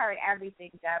people. We've heard everything,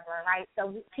 Deborah, right?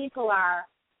 So people are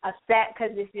upset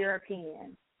because it's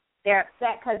European. They're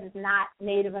upset because it's not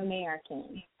Native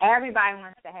American. Everybody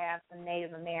wants to have some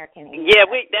Native American. Yeah,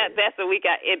 that's what we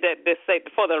got.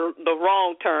 For the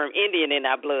wrong term, Indian in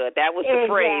our blood. That was the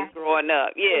phrase growing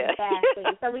up. Yeah, exactly.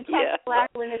 So we catch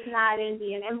flack when it's not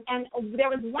Indian. And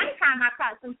there was one time I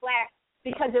caught some flack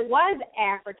because it was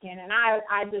African, and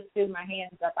I just threw my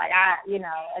hands up like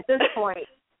at this point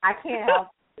I can't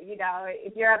help.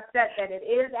 If you're upset that it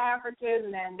is African,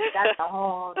 then that's a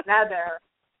whole other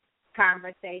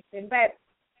conversation. But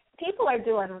people are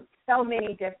doing so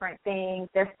many different things.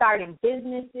 They're starting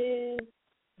businesses.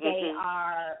 They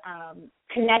are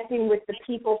connecting with the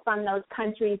people from those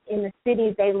countries in the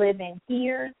cities they live in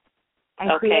here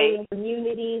and creating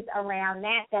communities around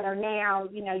that are now,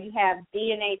 you have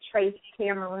DNA traced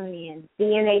Cameroonians,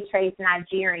 DNA traced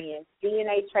Nigerians,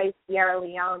 DNA traced Sierra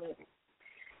Leoneans.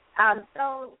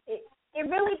 So it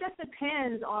really just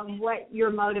depends on what your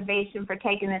motivation for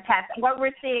taking the test. What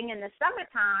we're seeing in the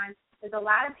summertime is a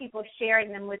lot of people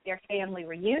sharing them with their family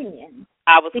reunions.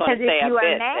 I was going to say, because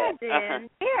if you imagine,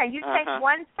 you take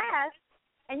one test,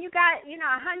 and you got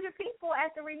 100 people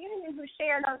at the reunion who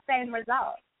share those same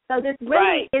results. So this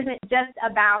really isn't just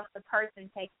about the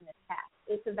person taking the test.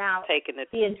 It's about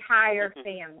the entire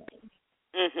family.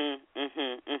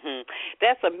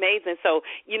 That's amazing. So,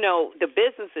 the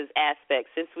businesses aspect,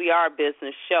 since we are a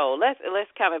business show,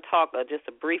 let's kind of talk just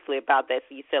briefly about that.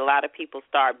 So you said a lot of people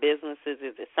start businesses.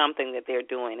 Is it something that they're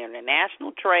doing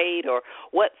international trade, or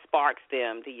what sparks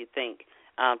them, do you think,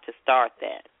 to start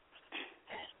that?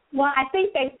 Well, I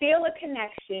think they feel a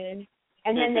connection,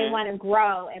 and then they want to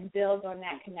grow and build on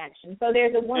that connection. So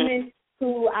there's a woman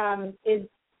who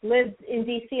lived in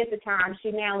D.C. at the time.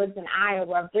 She now lives in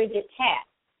Iowa, Bridget Tapp.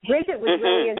 Bridget was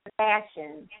really into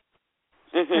fashion.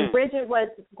 And Bridget was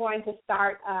going to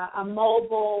start a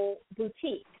mobile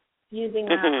boutique using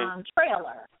a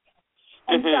trailer.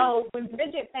 And so when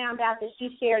Bridget found out that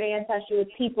she shared ancestry with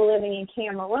people living in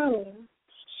Cameroon,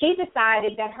 she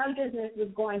decided that her business was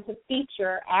going to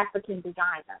feature African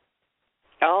designers.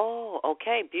 Oh,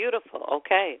 okay, beautiful.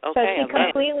 Okay. So she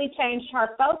completely changed her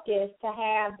focus to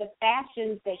have the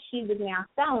fashions that she was now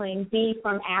selling be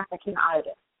from African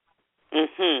artists.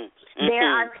 There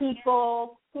are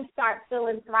people who start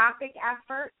philanthropic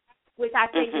efforts, which I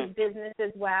think is business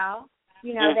as well. They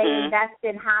invest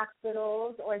in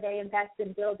hospitals, or they invest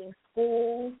in building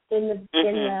schools in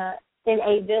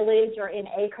a village or in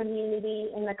a community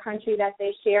in the country that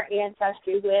they share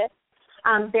ancestry with.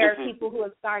 There are people who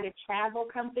have started travel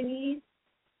companies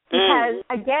because,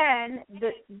 again,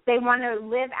 they want to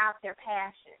live out their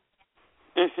passion.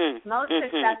 Most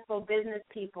successful business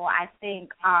people, I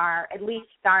think, are at least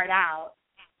start out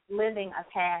living a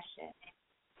passion.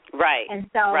 Right. And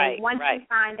so once you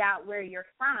find out where you're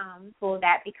from, well,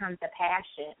 that becomes a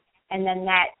passion, and then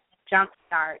that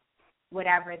jumpstarts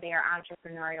whatever their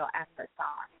entrepreneurial efforts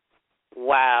are.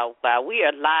 Wow. We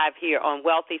are live here on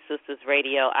Wealthy Sistas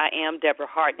Radio. I am Deborah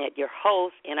Hardnett, your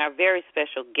host, and our very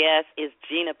special guest is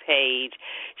Gina Paige.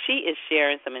 She is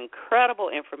sharing some incredible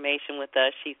information with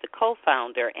us. She's the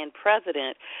co-founder and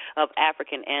president of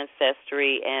African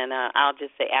Ancestry, and I'll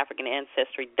just say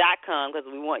AfricanAncestry.com because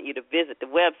we want you to visit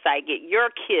the website, get your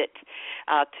kit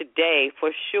today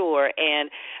for sure.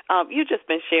 And you've just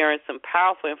been sharing some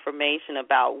powerful information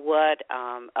about what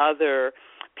other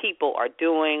people are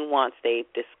doing once they've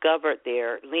discovered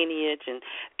their lineage. And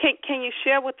can you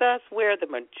share with us where the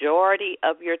majority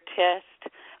of your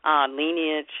test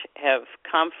lineage have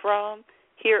come from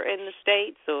here in the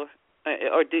States, or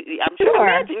I'm sure.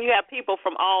 Imagine you have people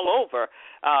from all over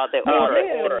that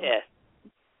order tests.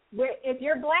 If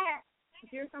you're black,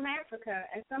 if you're from Africa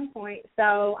at some point,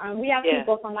 so we have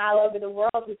people from all over the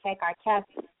world who take our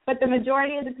tests, but the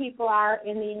majority of the people are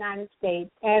in the United States,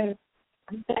 and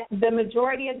the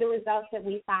majority of the results that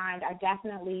we find are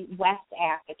definitely West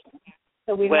African.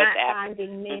 So we're not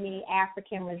finding many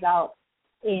African results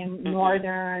in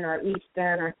Northern or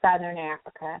Eastern or Southern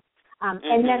Africa.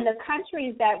 And then the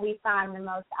countries that we find the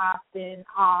most often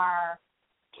are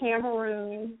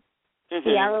Cameroon,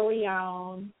 Sierra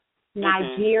Leone,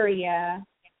 Nigeria,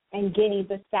 and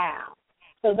Guinea-Bissau.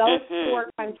 So those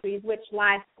 4 countries, which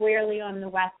lie squarely on the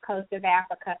west coast of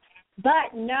Africa.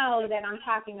 But know that I'm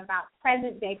talking about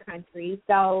present-day countries.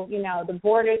 So, the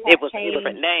borders have changed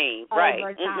different names,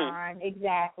 over time.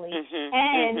 Exactly.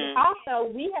 And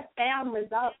also, we have found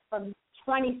results from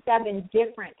 27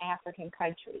 different African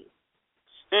countries.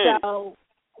 So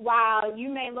while you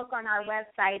may look on our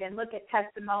website and look at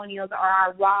testimonials or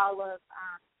our wall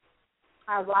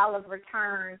of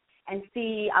returns and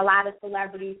see a lot of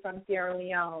celebrities from Sierra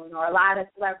Leone or a lot of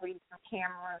celebrities from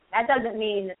Cameroon, that doesn't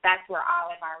mean that that's where all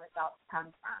of our results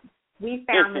come from. We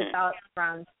found results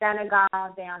from Senegal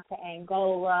down to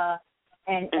Angola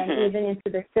and even into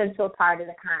the central part of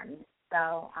the continent.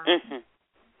 So,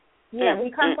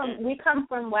 we come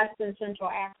from West and Central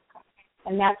Africa,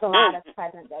 and that's a lot of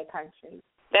present-day countries.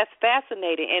 That's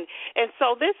fascinating. And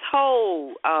so this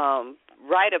whole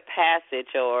rite of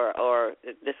passage or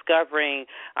discovering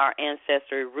our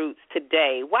ancestry roots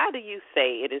today, why do you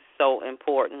say it is so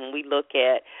important when we look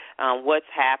at what's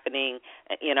happening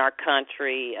in our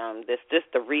country, just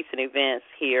the recent events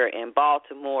here in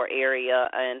Baltimore area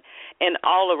and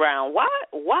all around?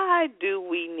 Why do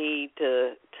we need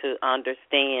to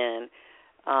understand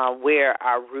where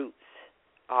our roots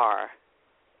are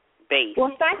based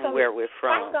and where we're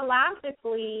from?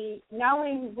 Psychologically,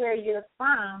 knowing where you're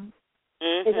from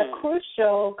is a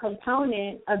crucial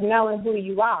component of knowing who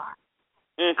you are.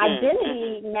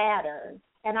 Identity matters,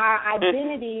 and our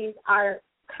identities are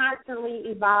constantly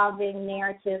evolving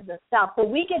narratives of self. So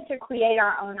we get to create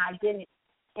our own identity.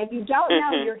 If you don't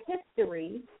know your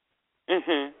history,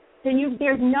 then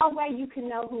there's no way you can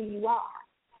know who you are.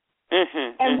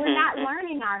 And we're not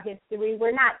learning our history.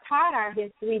 We're not taught our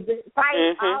history,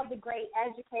 despite all the great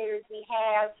educators we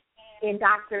have in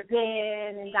Dr.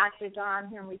 Ben and Dr. John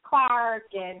Henry Clark,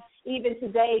 and even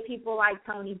today people like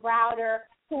Tony Browder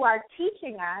who are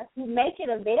teaching us, who make it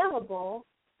available.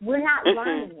 We're not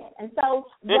learning it. And so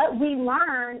what we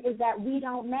learn is that we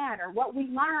don't matter. What we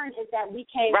learn is that we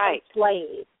came from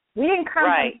slaves. We didn't come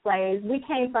from slaves. We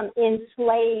came from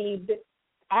enslaved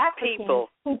Africans people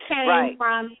who came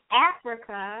from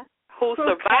Africa. Who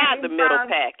survived the middle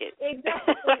packet.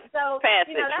 Exactly. So,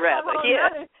 Passage,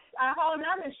 that's a whole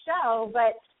nother show.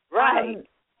 But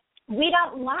we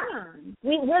don't learn.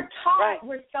 We're taught,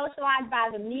 we're socialized by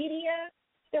the media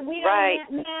that we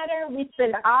don't matter. We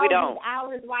spend all these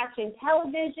hours watching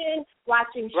television,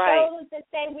 watching shows that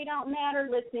say we don't matter,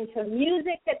 listening to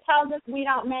music that tells us we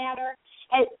don't matter.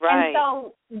 And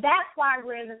so that's why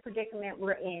we're in the predicament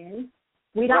we're in.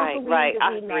 We don't believe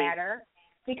that we matter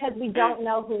because we don't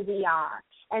know who we are.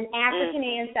 And African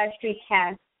Ancestry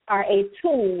tests are a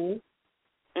tool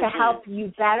to help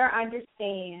you better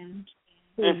understand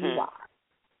who you are.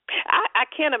 I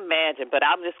can't imagine, but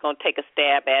I'm just going to take a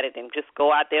stab at it and just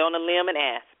go out there on a limb and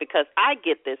ask, because I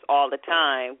get this all the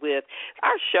time with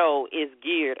our show is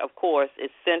geared, of course,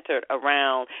 is centered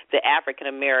around the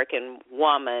African-American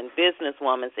woman,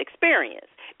 businesswoman's experience.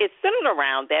 It's centered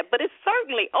around that, but it's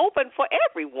certainly open for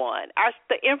everyone.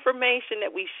 The information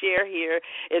that we share here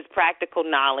is practical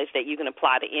knowledge that you can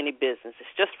apply to any business.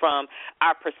 It's just from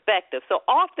our perspective. So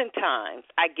oftentimes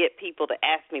I get people to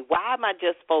ask me, why am I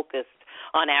just focused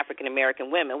on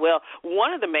African-American women? Well,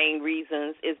 one of the main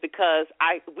reasons is because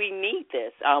we need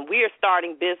this. We are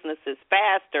starting businesses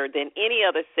faster than any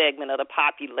other segment of the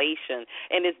population,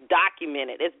 and it's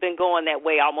documented. It's been going that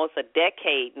way almost a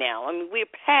decade now. I mean, we're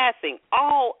passing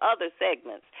all other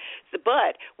segments,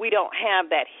 but we don't have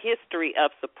that history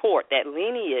of support, that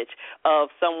lineage of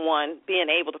someone being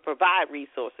able to provide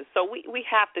resources. So we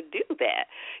have to do that.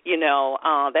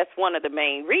 That's one of the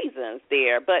main reasons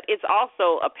there, but it's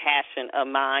also a passion of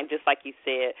mine, just like you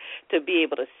said, to be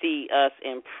able to see us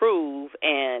improve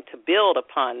and to build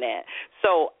upon that.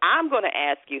 So I'm going to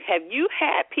ask you, have you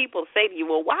had people say to you,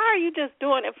 well, why are you just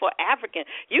doing it for African?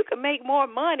 You can make more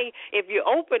money if you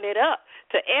open it up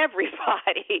to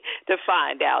everybody to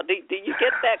find out. Do you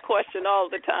get that question all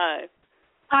the time?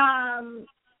 I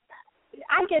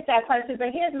get that question,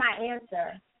 but here's my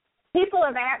answer.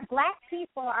 Black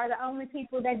people are the only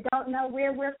people that don't know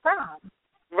where we're from.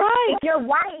 Right. If you're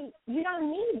white, you don't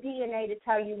need DNA to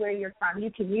tell you where you're from. You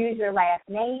can use your last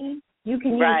name. You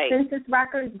can use census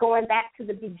records going back to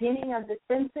the beginning of the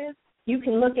census. You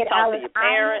can look at Ellis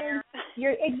Island.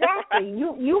 Exactly.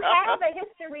 You have a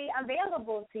history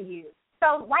available to you.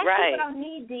 So white people don't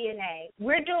need DNA.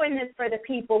 We're doing this for the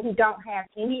people who don't have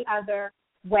any other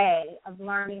way of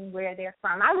learning where they're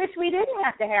from. I wish we didn't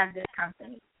have to have this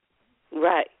company.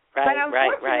 But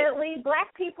unfortunately,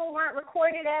 black people weren't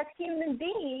recorded as human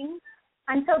beings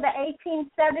until the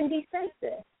 1870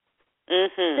 census.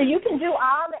 So you can do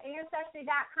all the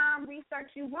Ancestry.com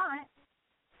research you want,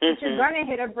 but you're going to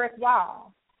hit a brick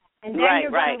wall. And then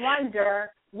you're going to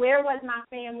wonder, where was my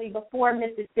family before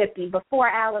Mississippi, before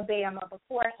Alabama,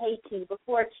 before Haiti,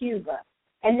 before Cuba?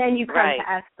 And then you come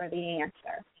to us for the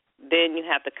answer. Then you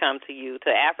have to come to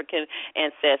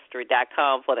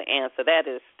AfricanAncestry.com for the answer. That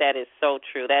is so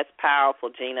true. That's powerful,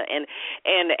 Gina. And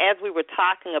as we were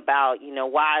talking about,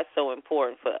 why it's so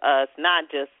important for us,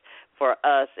 not just for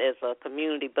us as a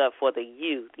community, but for the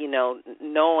youth,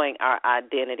 knowing our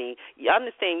identity. You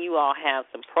understand you all have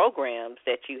some programs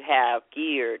that you have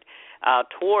geared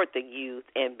toward the youth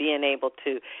and being able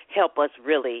to help us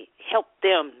really help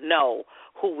them know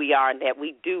who we are and that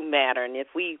we do matter. And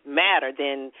if we matter,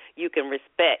 then you can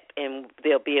respect, and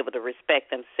they'll be able to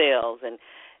respect themselves and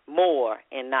more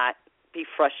and not be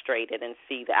frustrated and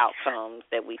see the outcomes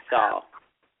that we saw.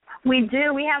 We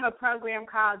do. We have a program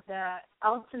called the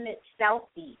Ultimate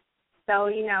Selfie. So,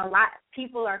 a lot of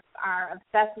people are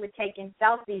obsessed with taking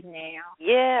selfies now.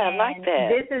 Yeah, I like that.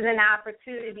 This is an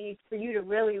opportunity for you to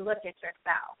really look at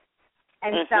yourself.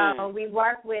 And so we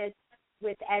work with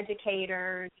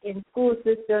educators in school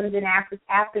systems and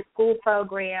after-school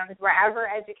programs, wherever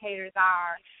educators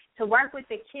are, to work with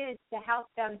the kids to help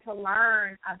them to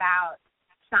learn about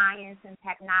science and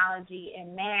technology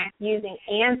and math using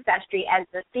ancestry as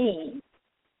the theme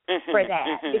for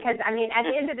that. Because, at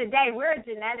the end of the day, we're a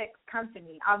genetics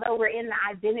company. Although we're in the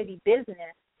identity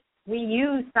business, we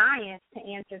use science to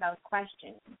answer those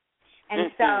questions.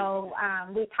 And so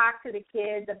we talk to the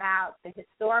kids about the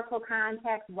historical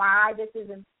context, why this is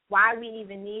why we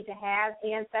even need to have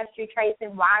ancestry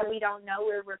tracing, why we don't know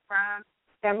where we're from.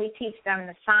 Then we teach them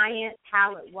the science,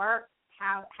 how it works,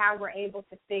 how we're able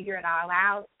to figure it all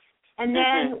out. And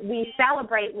then we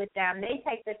celebrate with them. They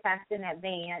take the test in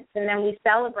advance, and then we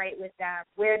celebrate with them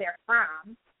where they're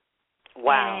from.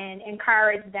 Wow. And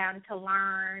encourage them to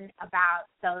learn about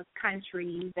those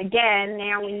countries. Again,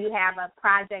 now when you have a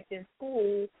project in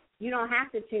school, you don't have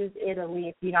to choose Italy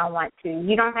if you don't want to.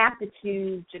 You don't have to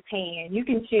choose Japan. You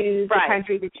can choose the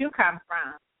country that you come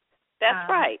from. That's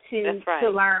right. To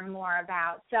learn more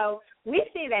about. So we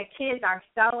see that kids are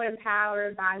so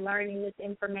empowered by learning this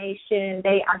information.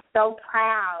 They are so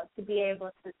proud to be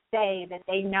able to say that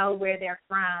they know where they're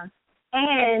from.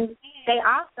 And they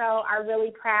also are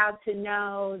really proud to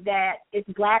know that it's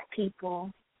Black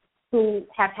people who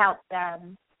have helped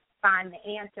them find the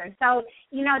answer. So,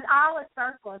 you know, it's all a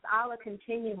circle. It's all a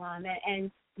continuum. And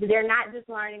they're not just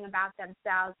learning about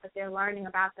themselves, but they're learning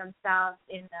about themselves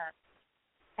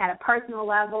at a personal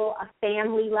level, a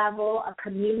family level, a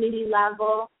community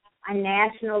level, a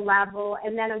national level,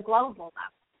 and then a global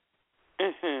level.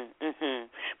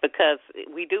 Because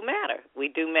we do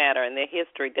matter, and their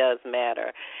history does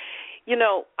matter. You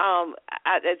know,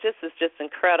 it's just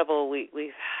incredible. We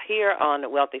here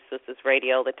on Wealthy Sistas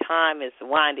Radio, the time is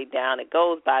winding down. It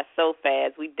goes by so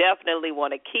fast. We definitely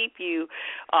want to keep you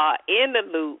in the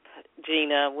loop,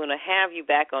 Gina. We're going to have you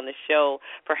back on the show,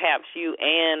 perhaps you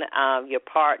and your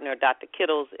partner, Dr.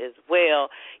 Kittles, as well,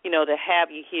 you know, to have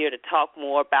you here to talk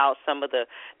more about some of the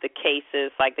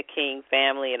cases like the King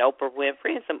family and Oprah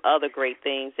Winfrey and some other great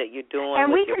things that you're doing with your program.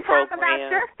 And we can talk about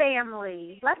your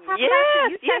family. Let's talk about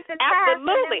you. Yes,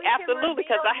 absolutely,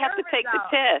 because I have to take the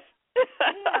test.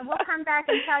 Yeah, we'll come back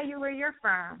and tell you where you're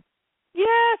from.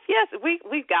 Yes,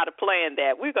 we've got to plan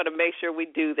that. We're going to make sure we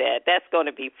do that. That's going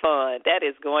to be fun. That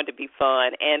is going to be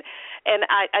fun. And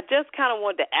I just kind of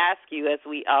wanted to ask you as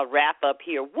we wrap up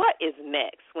here, what is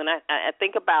next? When I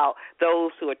think about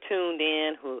those who are tuned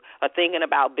in, who are thinking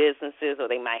about businesses, or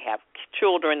they might have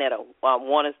children that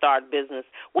want to start business,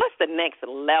 what's the next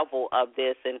level of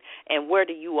this, and where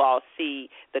do you all see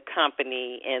the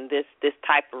company and this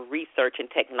type of research and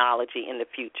technology in the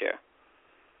future?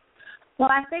 Well,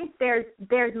 I think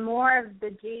there's more of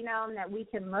the genome that we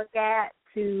can look at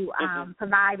to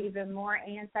provide even more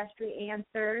ancestry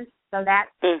answers. So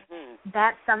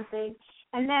that's something.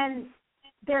 And then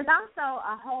there's also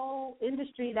a whole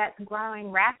industry that's growing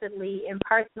rapidly in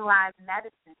personalized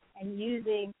medicine and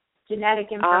using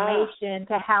genetic information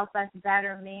to help us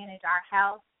better manage our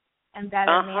health and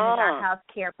better manage our health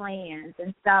care plans.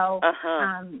 And so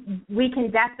we can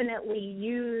definitely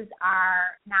use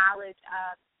our knowledge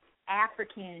of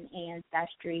African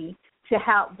ancestry to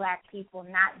help Black people,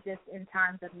 not just in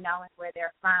terms of knowing where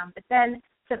they're from, but then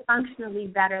to functionally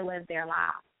better live their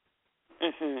lives.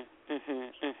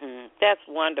 That's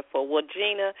wonderful. Well,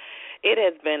 Gina, it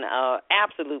has been an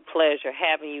absolute pleasure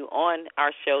having you on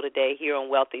our show today here on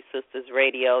Wealthy Sistas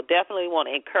Radio. Definitely want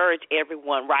to encourage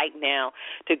everyone right now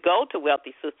to go to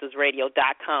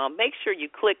wealthysistasradio.com. Make sure you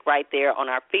click right there on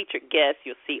our featured guests.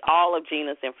 You'll see all of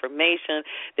Gina's information,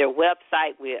 their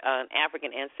website with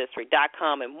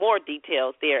AfricanAncestry.com, and more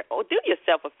details there. Oh, do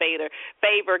yourself a favor,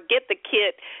 get the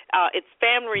kit. It's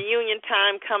family reunion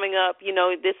time coming up. You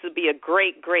know, this would be a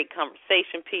great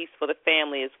conversation piece for the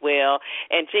family as well.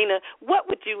 And Gina, what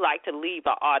would you like to leave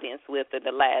our audience with in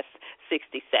the last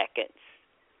 60 seconds?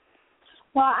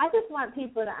 Well, I just want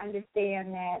people to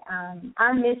understand that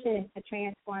our mission is to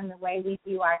transform the way we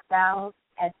view ourselves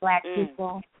as Black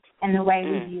people and the way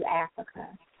we view Africa.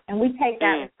 And we take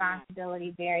that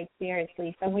responsibility very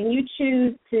seriously. So when you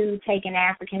choose to take an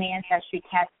African Ancestry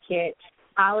test kit,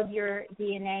 all of your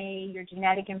DNA, your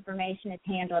genetic information is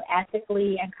handled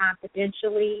ethically and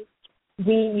confidentially.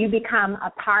 You become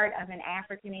a part of an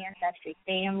African Ancestry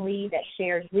family that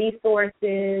shares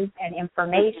resources and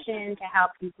information to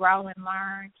help you grow and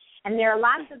learn. And there are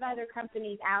lots of other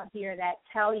companies out here that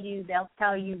they'll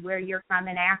tell you where you're from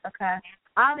in Africa.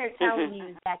 All they're telling you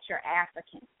is that you're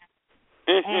African.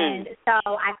 And so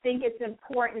I think it's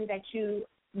important that you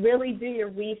really do your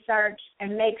research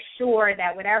and make sure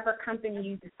that whatever company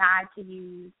you decide to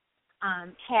use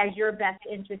has your best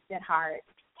interest at heart,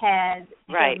 has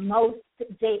the most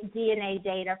DNA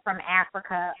data from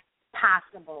Africa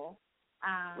possible.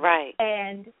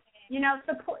 And, you know,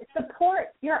 support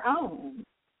your own.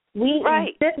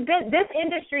 This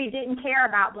industry didn't care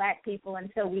about Black people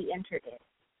until we entered it.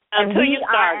 Until you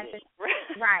started.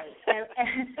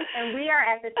 And we are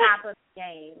at the top of the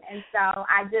game. And so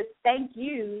I just thank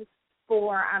you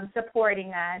for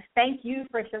supporting us. Thank you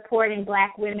for supporting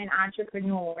Black women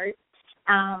entrepreneurs.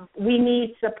 We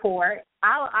need support.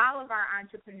 All of our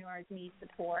entrepreneurs need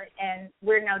support, and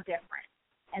we're no different.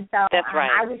 And so That's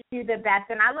right. I wish you the best,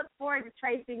 and I look forward to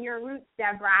tracing your roots,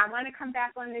 Deborah. I want to come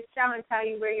back on this show and tell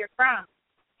you where you're from.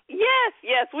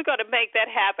 Yes, we're going to make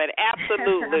that happen.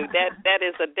 Absolutely. that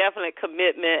is a definite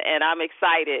commitment, and I'm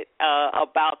excited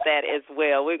about that as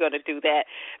well. We're going to do that.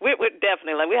 We're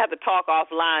definitely, we have to talk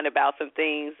offline about some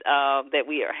things that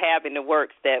we are having in the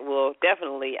works that will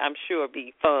definitely, I'm sure,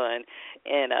 be fun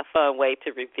and a fun way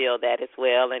to reveal that as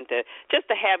well, and to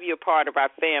have you a part of our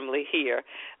family here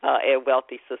at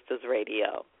Wealthy Sistas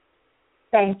Radio.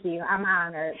 Thank you. I'm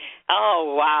honored.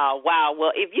 Oh, wow.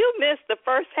 Well, if you missed the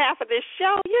first half of this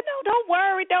show, don't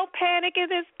worry, don't panic.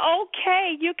 It is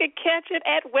okay. You can catch it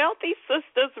at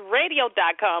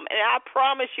wealthysistasradio.com, and I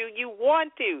promise you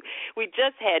want to. We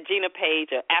just had Gina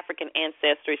Paige of African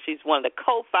Ancestry. She's one of the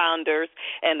co-founders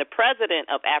and the president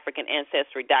of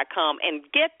AfricanAncestry.com. And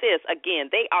get this,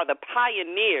 again, they are the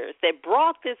pioneers that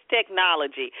brought this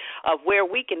technology of where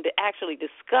we can actually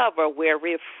discover where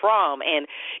we're from. And,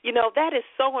 that is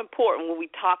so important when we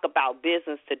talk about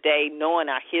business today, knowing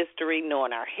our history,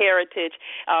 knowing our heritage.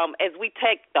 As we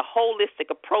take the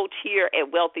holistic approach here at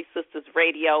Wealthy Sistas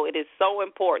Radio, it is so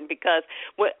important because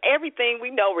everything we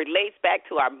know relates back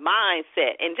to our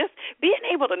mindset, and just being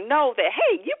able to know that,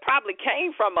 hey, you probably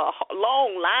came from a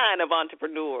long line of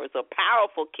entrepreneurs, of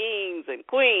powerful kings and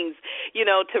queens,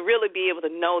 to really be able to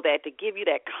know that, to give you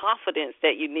that confidence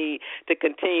that you need to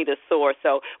continue to soar.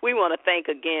 So we want to thank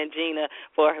again, Gina,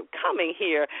 for coming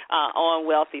here on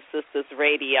Wealthy Sistas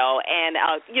Radio. And,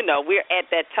 we're at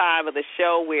that time of the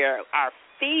show where our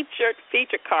featured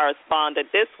correspondent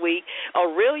this week,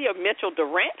 Aurelia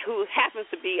Mitchell-Durant, who happens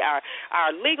to be our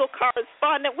legal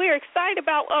correspondent. We're excited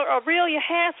about what Aurelia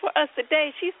has for us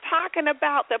today. She's talking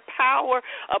about the power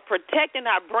of protecting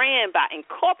our brand by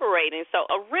incorporating. So,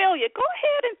 Aurelia, go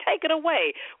ahead and take it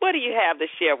away. What do you have to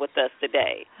share with us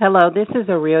today? Hello, this is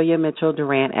Aurelia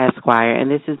Mitchell-Durant, Esquire,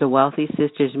 and this is the Wealthy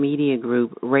Sistas Media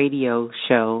Group radio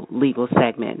show legal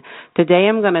segment. Today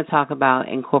I'm going to talk about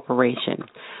incorporation.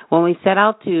 When we set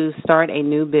out to start a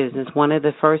new business, one of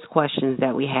the first questions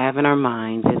that we have in our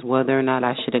minds is whether or not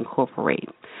I should incorporate.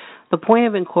 The point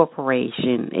of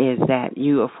incorporation is that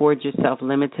you afford yourself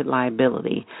limited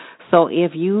liability. So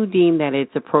if you deem that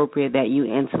it's appropriate that you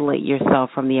insulate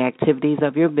yourself from the activities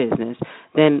of your business,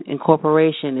 then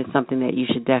incorporation is something that you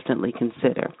should definitely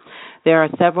consider. There are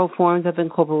several forms of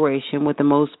incorporation, with the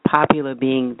most popular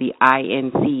being the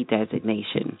INC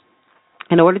designation.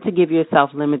 In order to give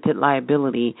yourself limited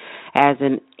liability as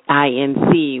an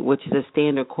INC, which is a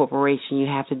standard corporation, you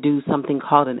have to do something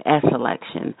called an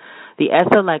S-election. The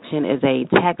S-election is a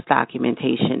tax document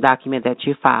that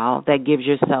you file that gives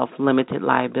yourself limited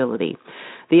liability.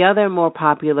 The other more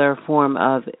popular form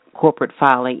of corporate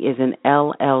filing is an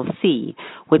LLC,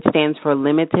 which stands for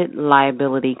Limited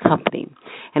Liability Company.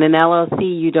 In an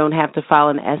LLC, you don't have to file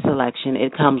an S-election.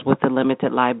 It comes with the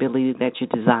limited liability that you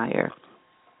desire.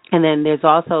 And then there's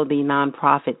also the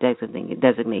nonprofit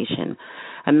designation.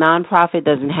 A nonprofit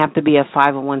doesn't have to be a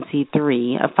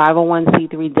 501c3. A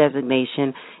 501c3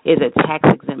 designation is a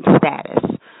tax-exempt status.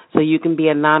 So you can be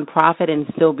a nonprofit and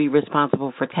still be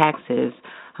responsible for taxes.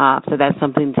 So that's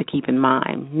something to keep in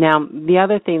mind. Now, the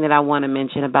other thing that I want to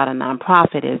mention about a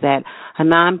nonprofit is that a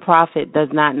nonprofit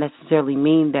does not necessarily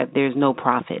mean that there's no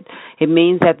profit. It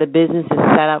means that the business is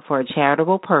set up for a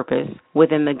charitable purpose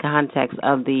within the context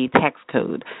of the tax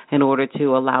code in order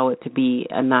to allow it to be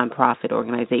a nonprofit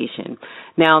organization.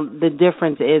 Now, the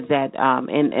difference is that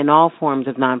in all forms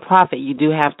of nonprofit, you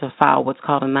do have to file what's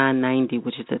called a 990,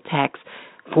 which is a tax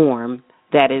form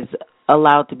that is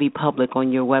allowed to be public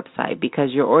on your website,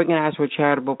 because you're organized for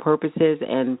charitable purposes,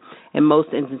 and in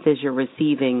most instances you're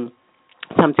receiving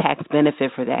some tax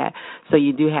benefit for that, so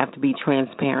you do have to be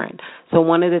transparent. So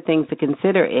one of the things to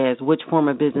consider is which form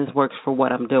of business works for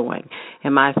what I'm doing.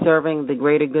 Am I serving the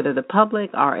greater good of the public,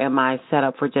 or am I set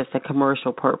up for just a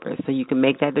commercial purpose? So you can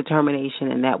make that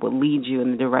determination, and that will lead you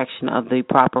in the direction of the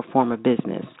proper form of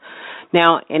business.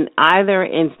 Now, in either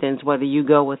instance, whether you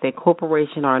go with a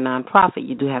corporation or a nonprofit,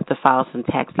 you do have to file some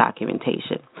tax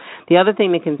documentation. The other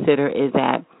thing to consider is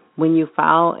that when you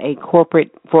file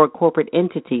for a corporate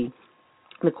entity,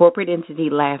 the corporate entity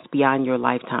lasts beyond your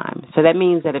lifetime. So that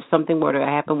means that if something were to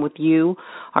happen with you,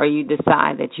 or you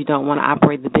decide that you don't want to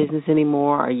operate the business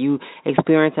anymore, or you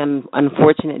experience an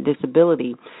unfortunate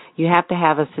disability, you have to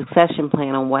have a succession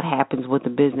plan on what happens with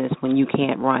the business when you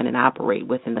can't run and operate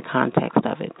within the context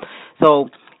of it. So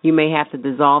You may have to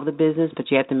dissolve the business, but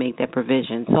you have to make that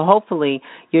provision. So hopefully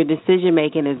your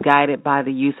decision-making is guided by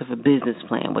the use of a business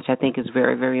plan, which I think is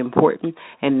very, very important,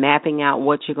 and mapping out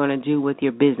what you're going to do with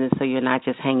your business so you're not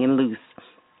just hanging loose.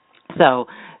 So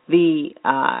the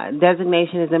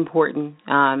designation is important.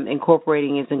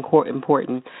 Incorporating is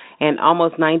important. And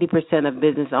almost 90% of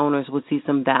business owners would see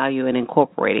some value in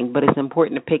incorporating, but it's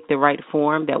important to pick the right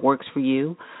form that works for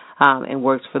you and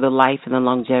works for the life and the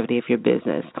longevity of your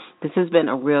business. This has been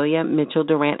Aurelia Mitchell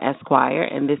Durant, Esquire,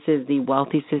 and this is the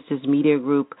Wealthy Sistas Media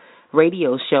Group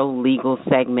radio show legal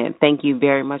segment. Thank you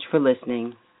very much for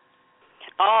listening.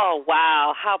 Oh,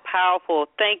 wow, how powerful.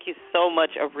 Thank you so much,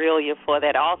 Aurelia, for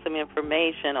that awesome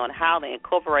information on how to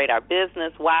incorporate our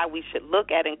business, why we should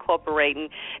look at incorporating,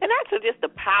 and actually just the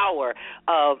power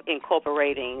of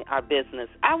incorporating our business.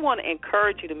 I want to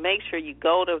encourage you to make sure you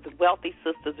go to the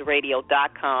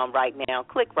wealthysistasradio.com right now.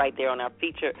 Click right there on our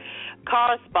featured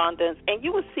correspondence, and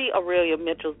you will see Aurelia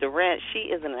Mitchell Durant. She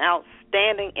is an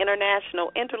outstanding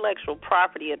international intellectual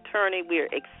property attorney. We are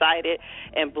excited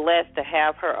and blessed to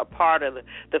have her a part of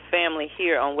the family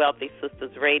here on Wealthy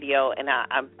Sistas Radio. And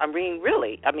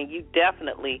you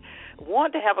definitely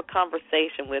want to have a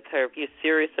conversation with her if you're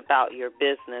serious about your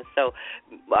business. So,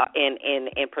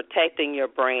 in protecting your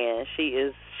brand,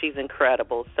 she's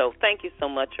incredible. So, thank you so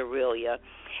much, Aurelia.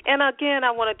 And again,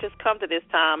 I want to just come to this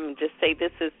time and just say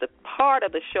this is the part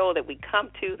of the show that we come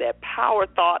to, that power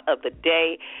thought of the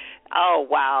day. Oh,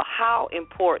 wow, how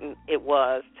important it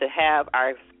was to have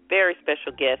our very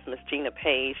special guest, Miss Gina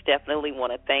Paige. Definitely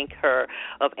want to thank her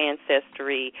of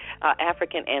Ancestry,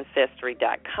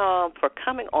 AfricanAncestry.com, for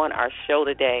coming on our show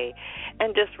today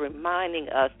and just reminding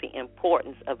us the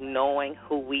importance of knowing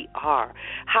who we are,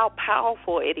 how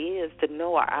powerful it is to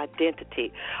know our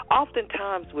identity.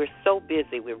 Oftentimes we're so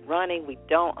busy, we're running, we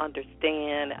don't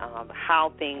understand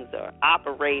how things are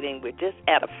operating. We're just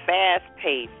at a fast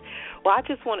pace. Well, I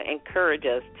just want to encourage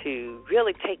us to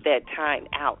really take that time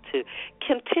out to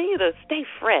continue to stay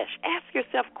fresh. Ask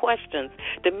yourself questions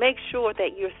to make sure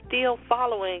that you're still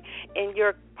following in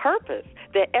your purpose,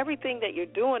 that everything that you're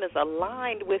doing is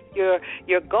aligned with your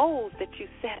goals that you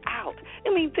set out. I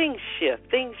mean, things shift,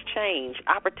 things change,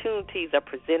 opportunities are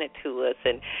presented to us,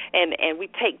 and we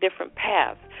take different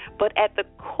paths. But at the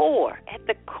core,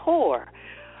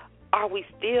 are we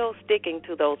still sticking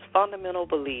to those fundamental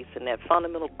beliefs and that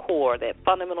fundamental core, that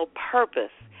fundamental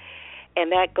purpose?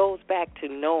 And that goes back to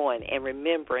knowing and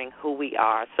remembering who we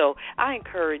are. So I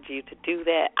encourage you to do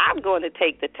that. I'm going to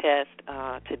take the test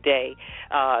today,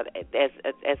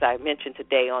 as I mentioned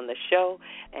today on the show,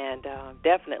 and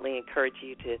definitely encourage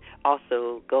you to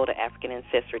also go to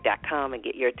AfricanAncestry.com and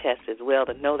get your test as well,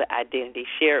 to know the identity,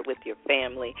 share it with your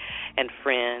family and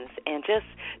friends, and just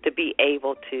to be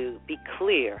able to be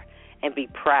clear and be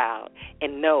proud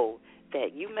and know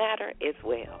that you matter as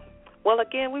well. Well,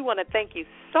 again, we want to thank you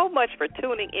so much for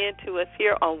tuning in to us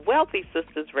here on Wealthy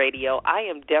Sistas Radio. I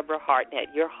am Deborah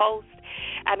Hardnett, your host,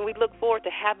 and we look forward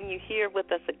to having you here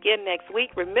with us again next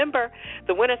week. Remember,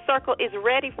 the Winner's Circle is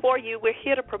ready for you. We're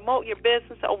here to promote your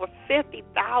business. Over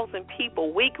 50,000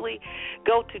 people weekly.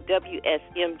 Go to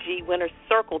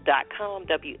WSMGWinnersCircle.com,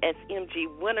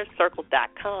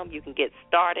 WSMGWinnersCircle.com. You can get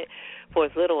started for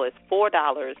as little as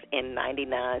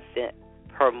 $4.99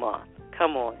 per month.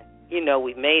 Come on. You know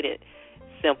we made it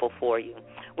simple for you.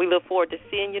 We look forward to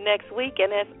seeing you next week,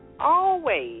 and as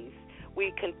always,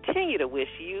 we continue to wish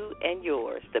you and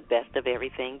yours the best of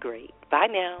everything great. Bye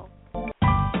now.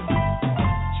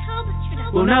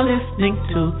 We're now listening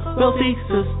to Wealthy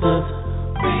Sistas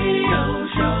Radio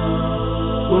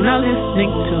Show. We're now listening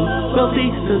to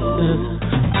Wealthy Sistas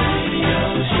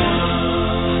Radio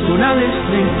Show. We're now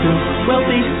listening to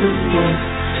Wealthy Sistas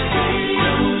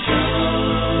Radio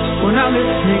Show. We're now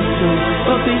listening to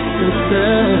Wealthy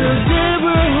Sistas.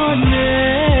 Deborah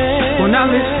Hardnett. We're now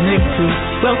listening to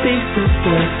Wealthy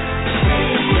Sistas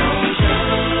Radio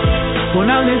Show. We're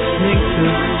now listening to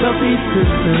Wealthy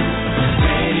Sistas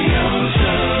Radio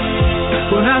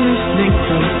Show. We're now listening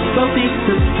to Wealthy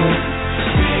Sistas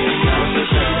Radio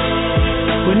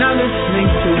Show. We're now listening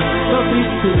to Wealthy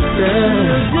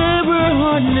Sistas. Deborah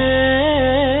Hardnett.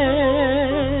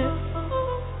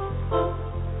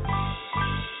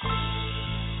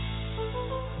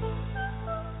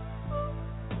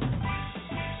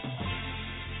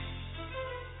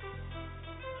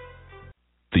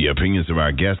 The opinions of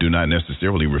our guests do not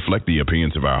necessarily reflect the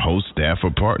opinions of our host, staff, or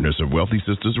partners of Wealthy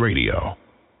Sistas Radio.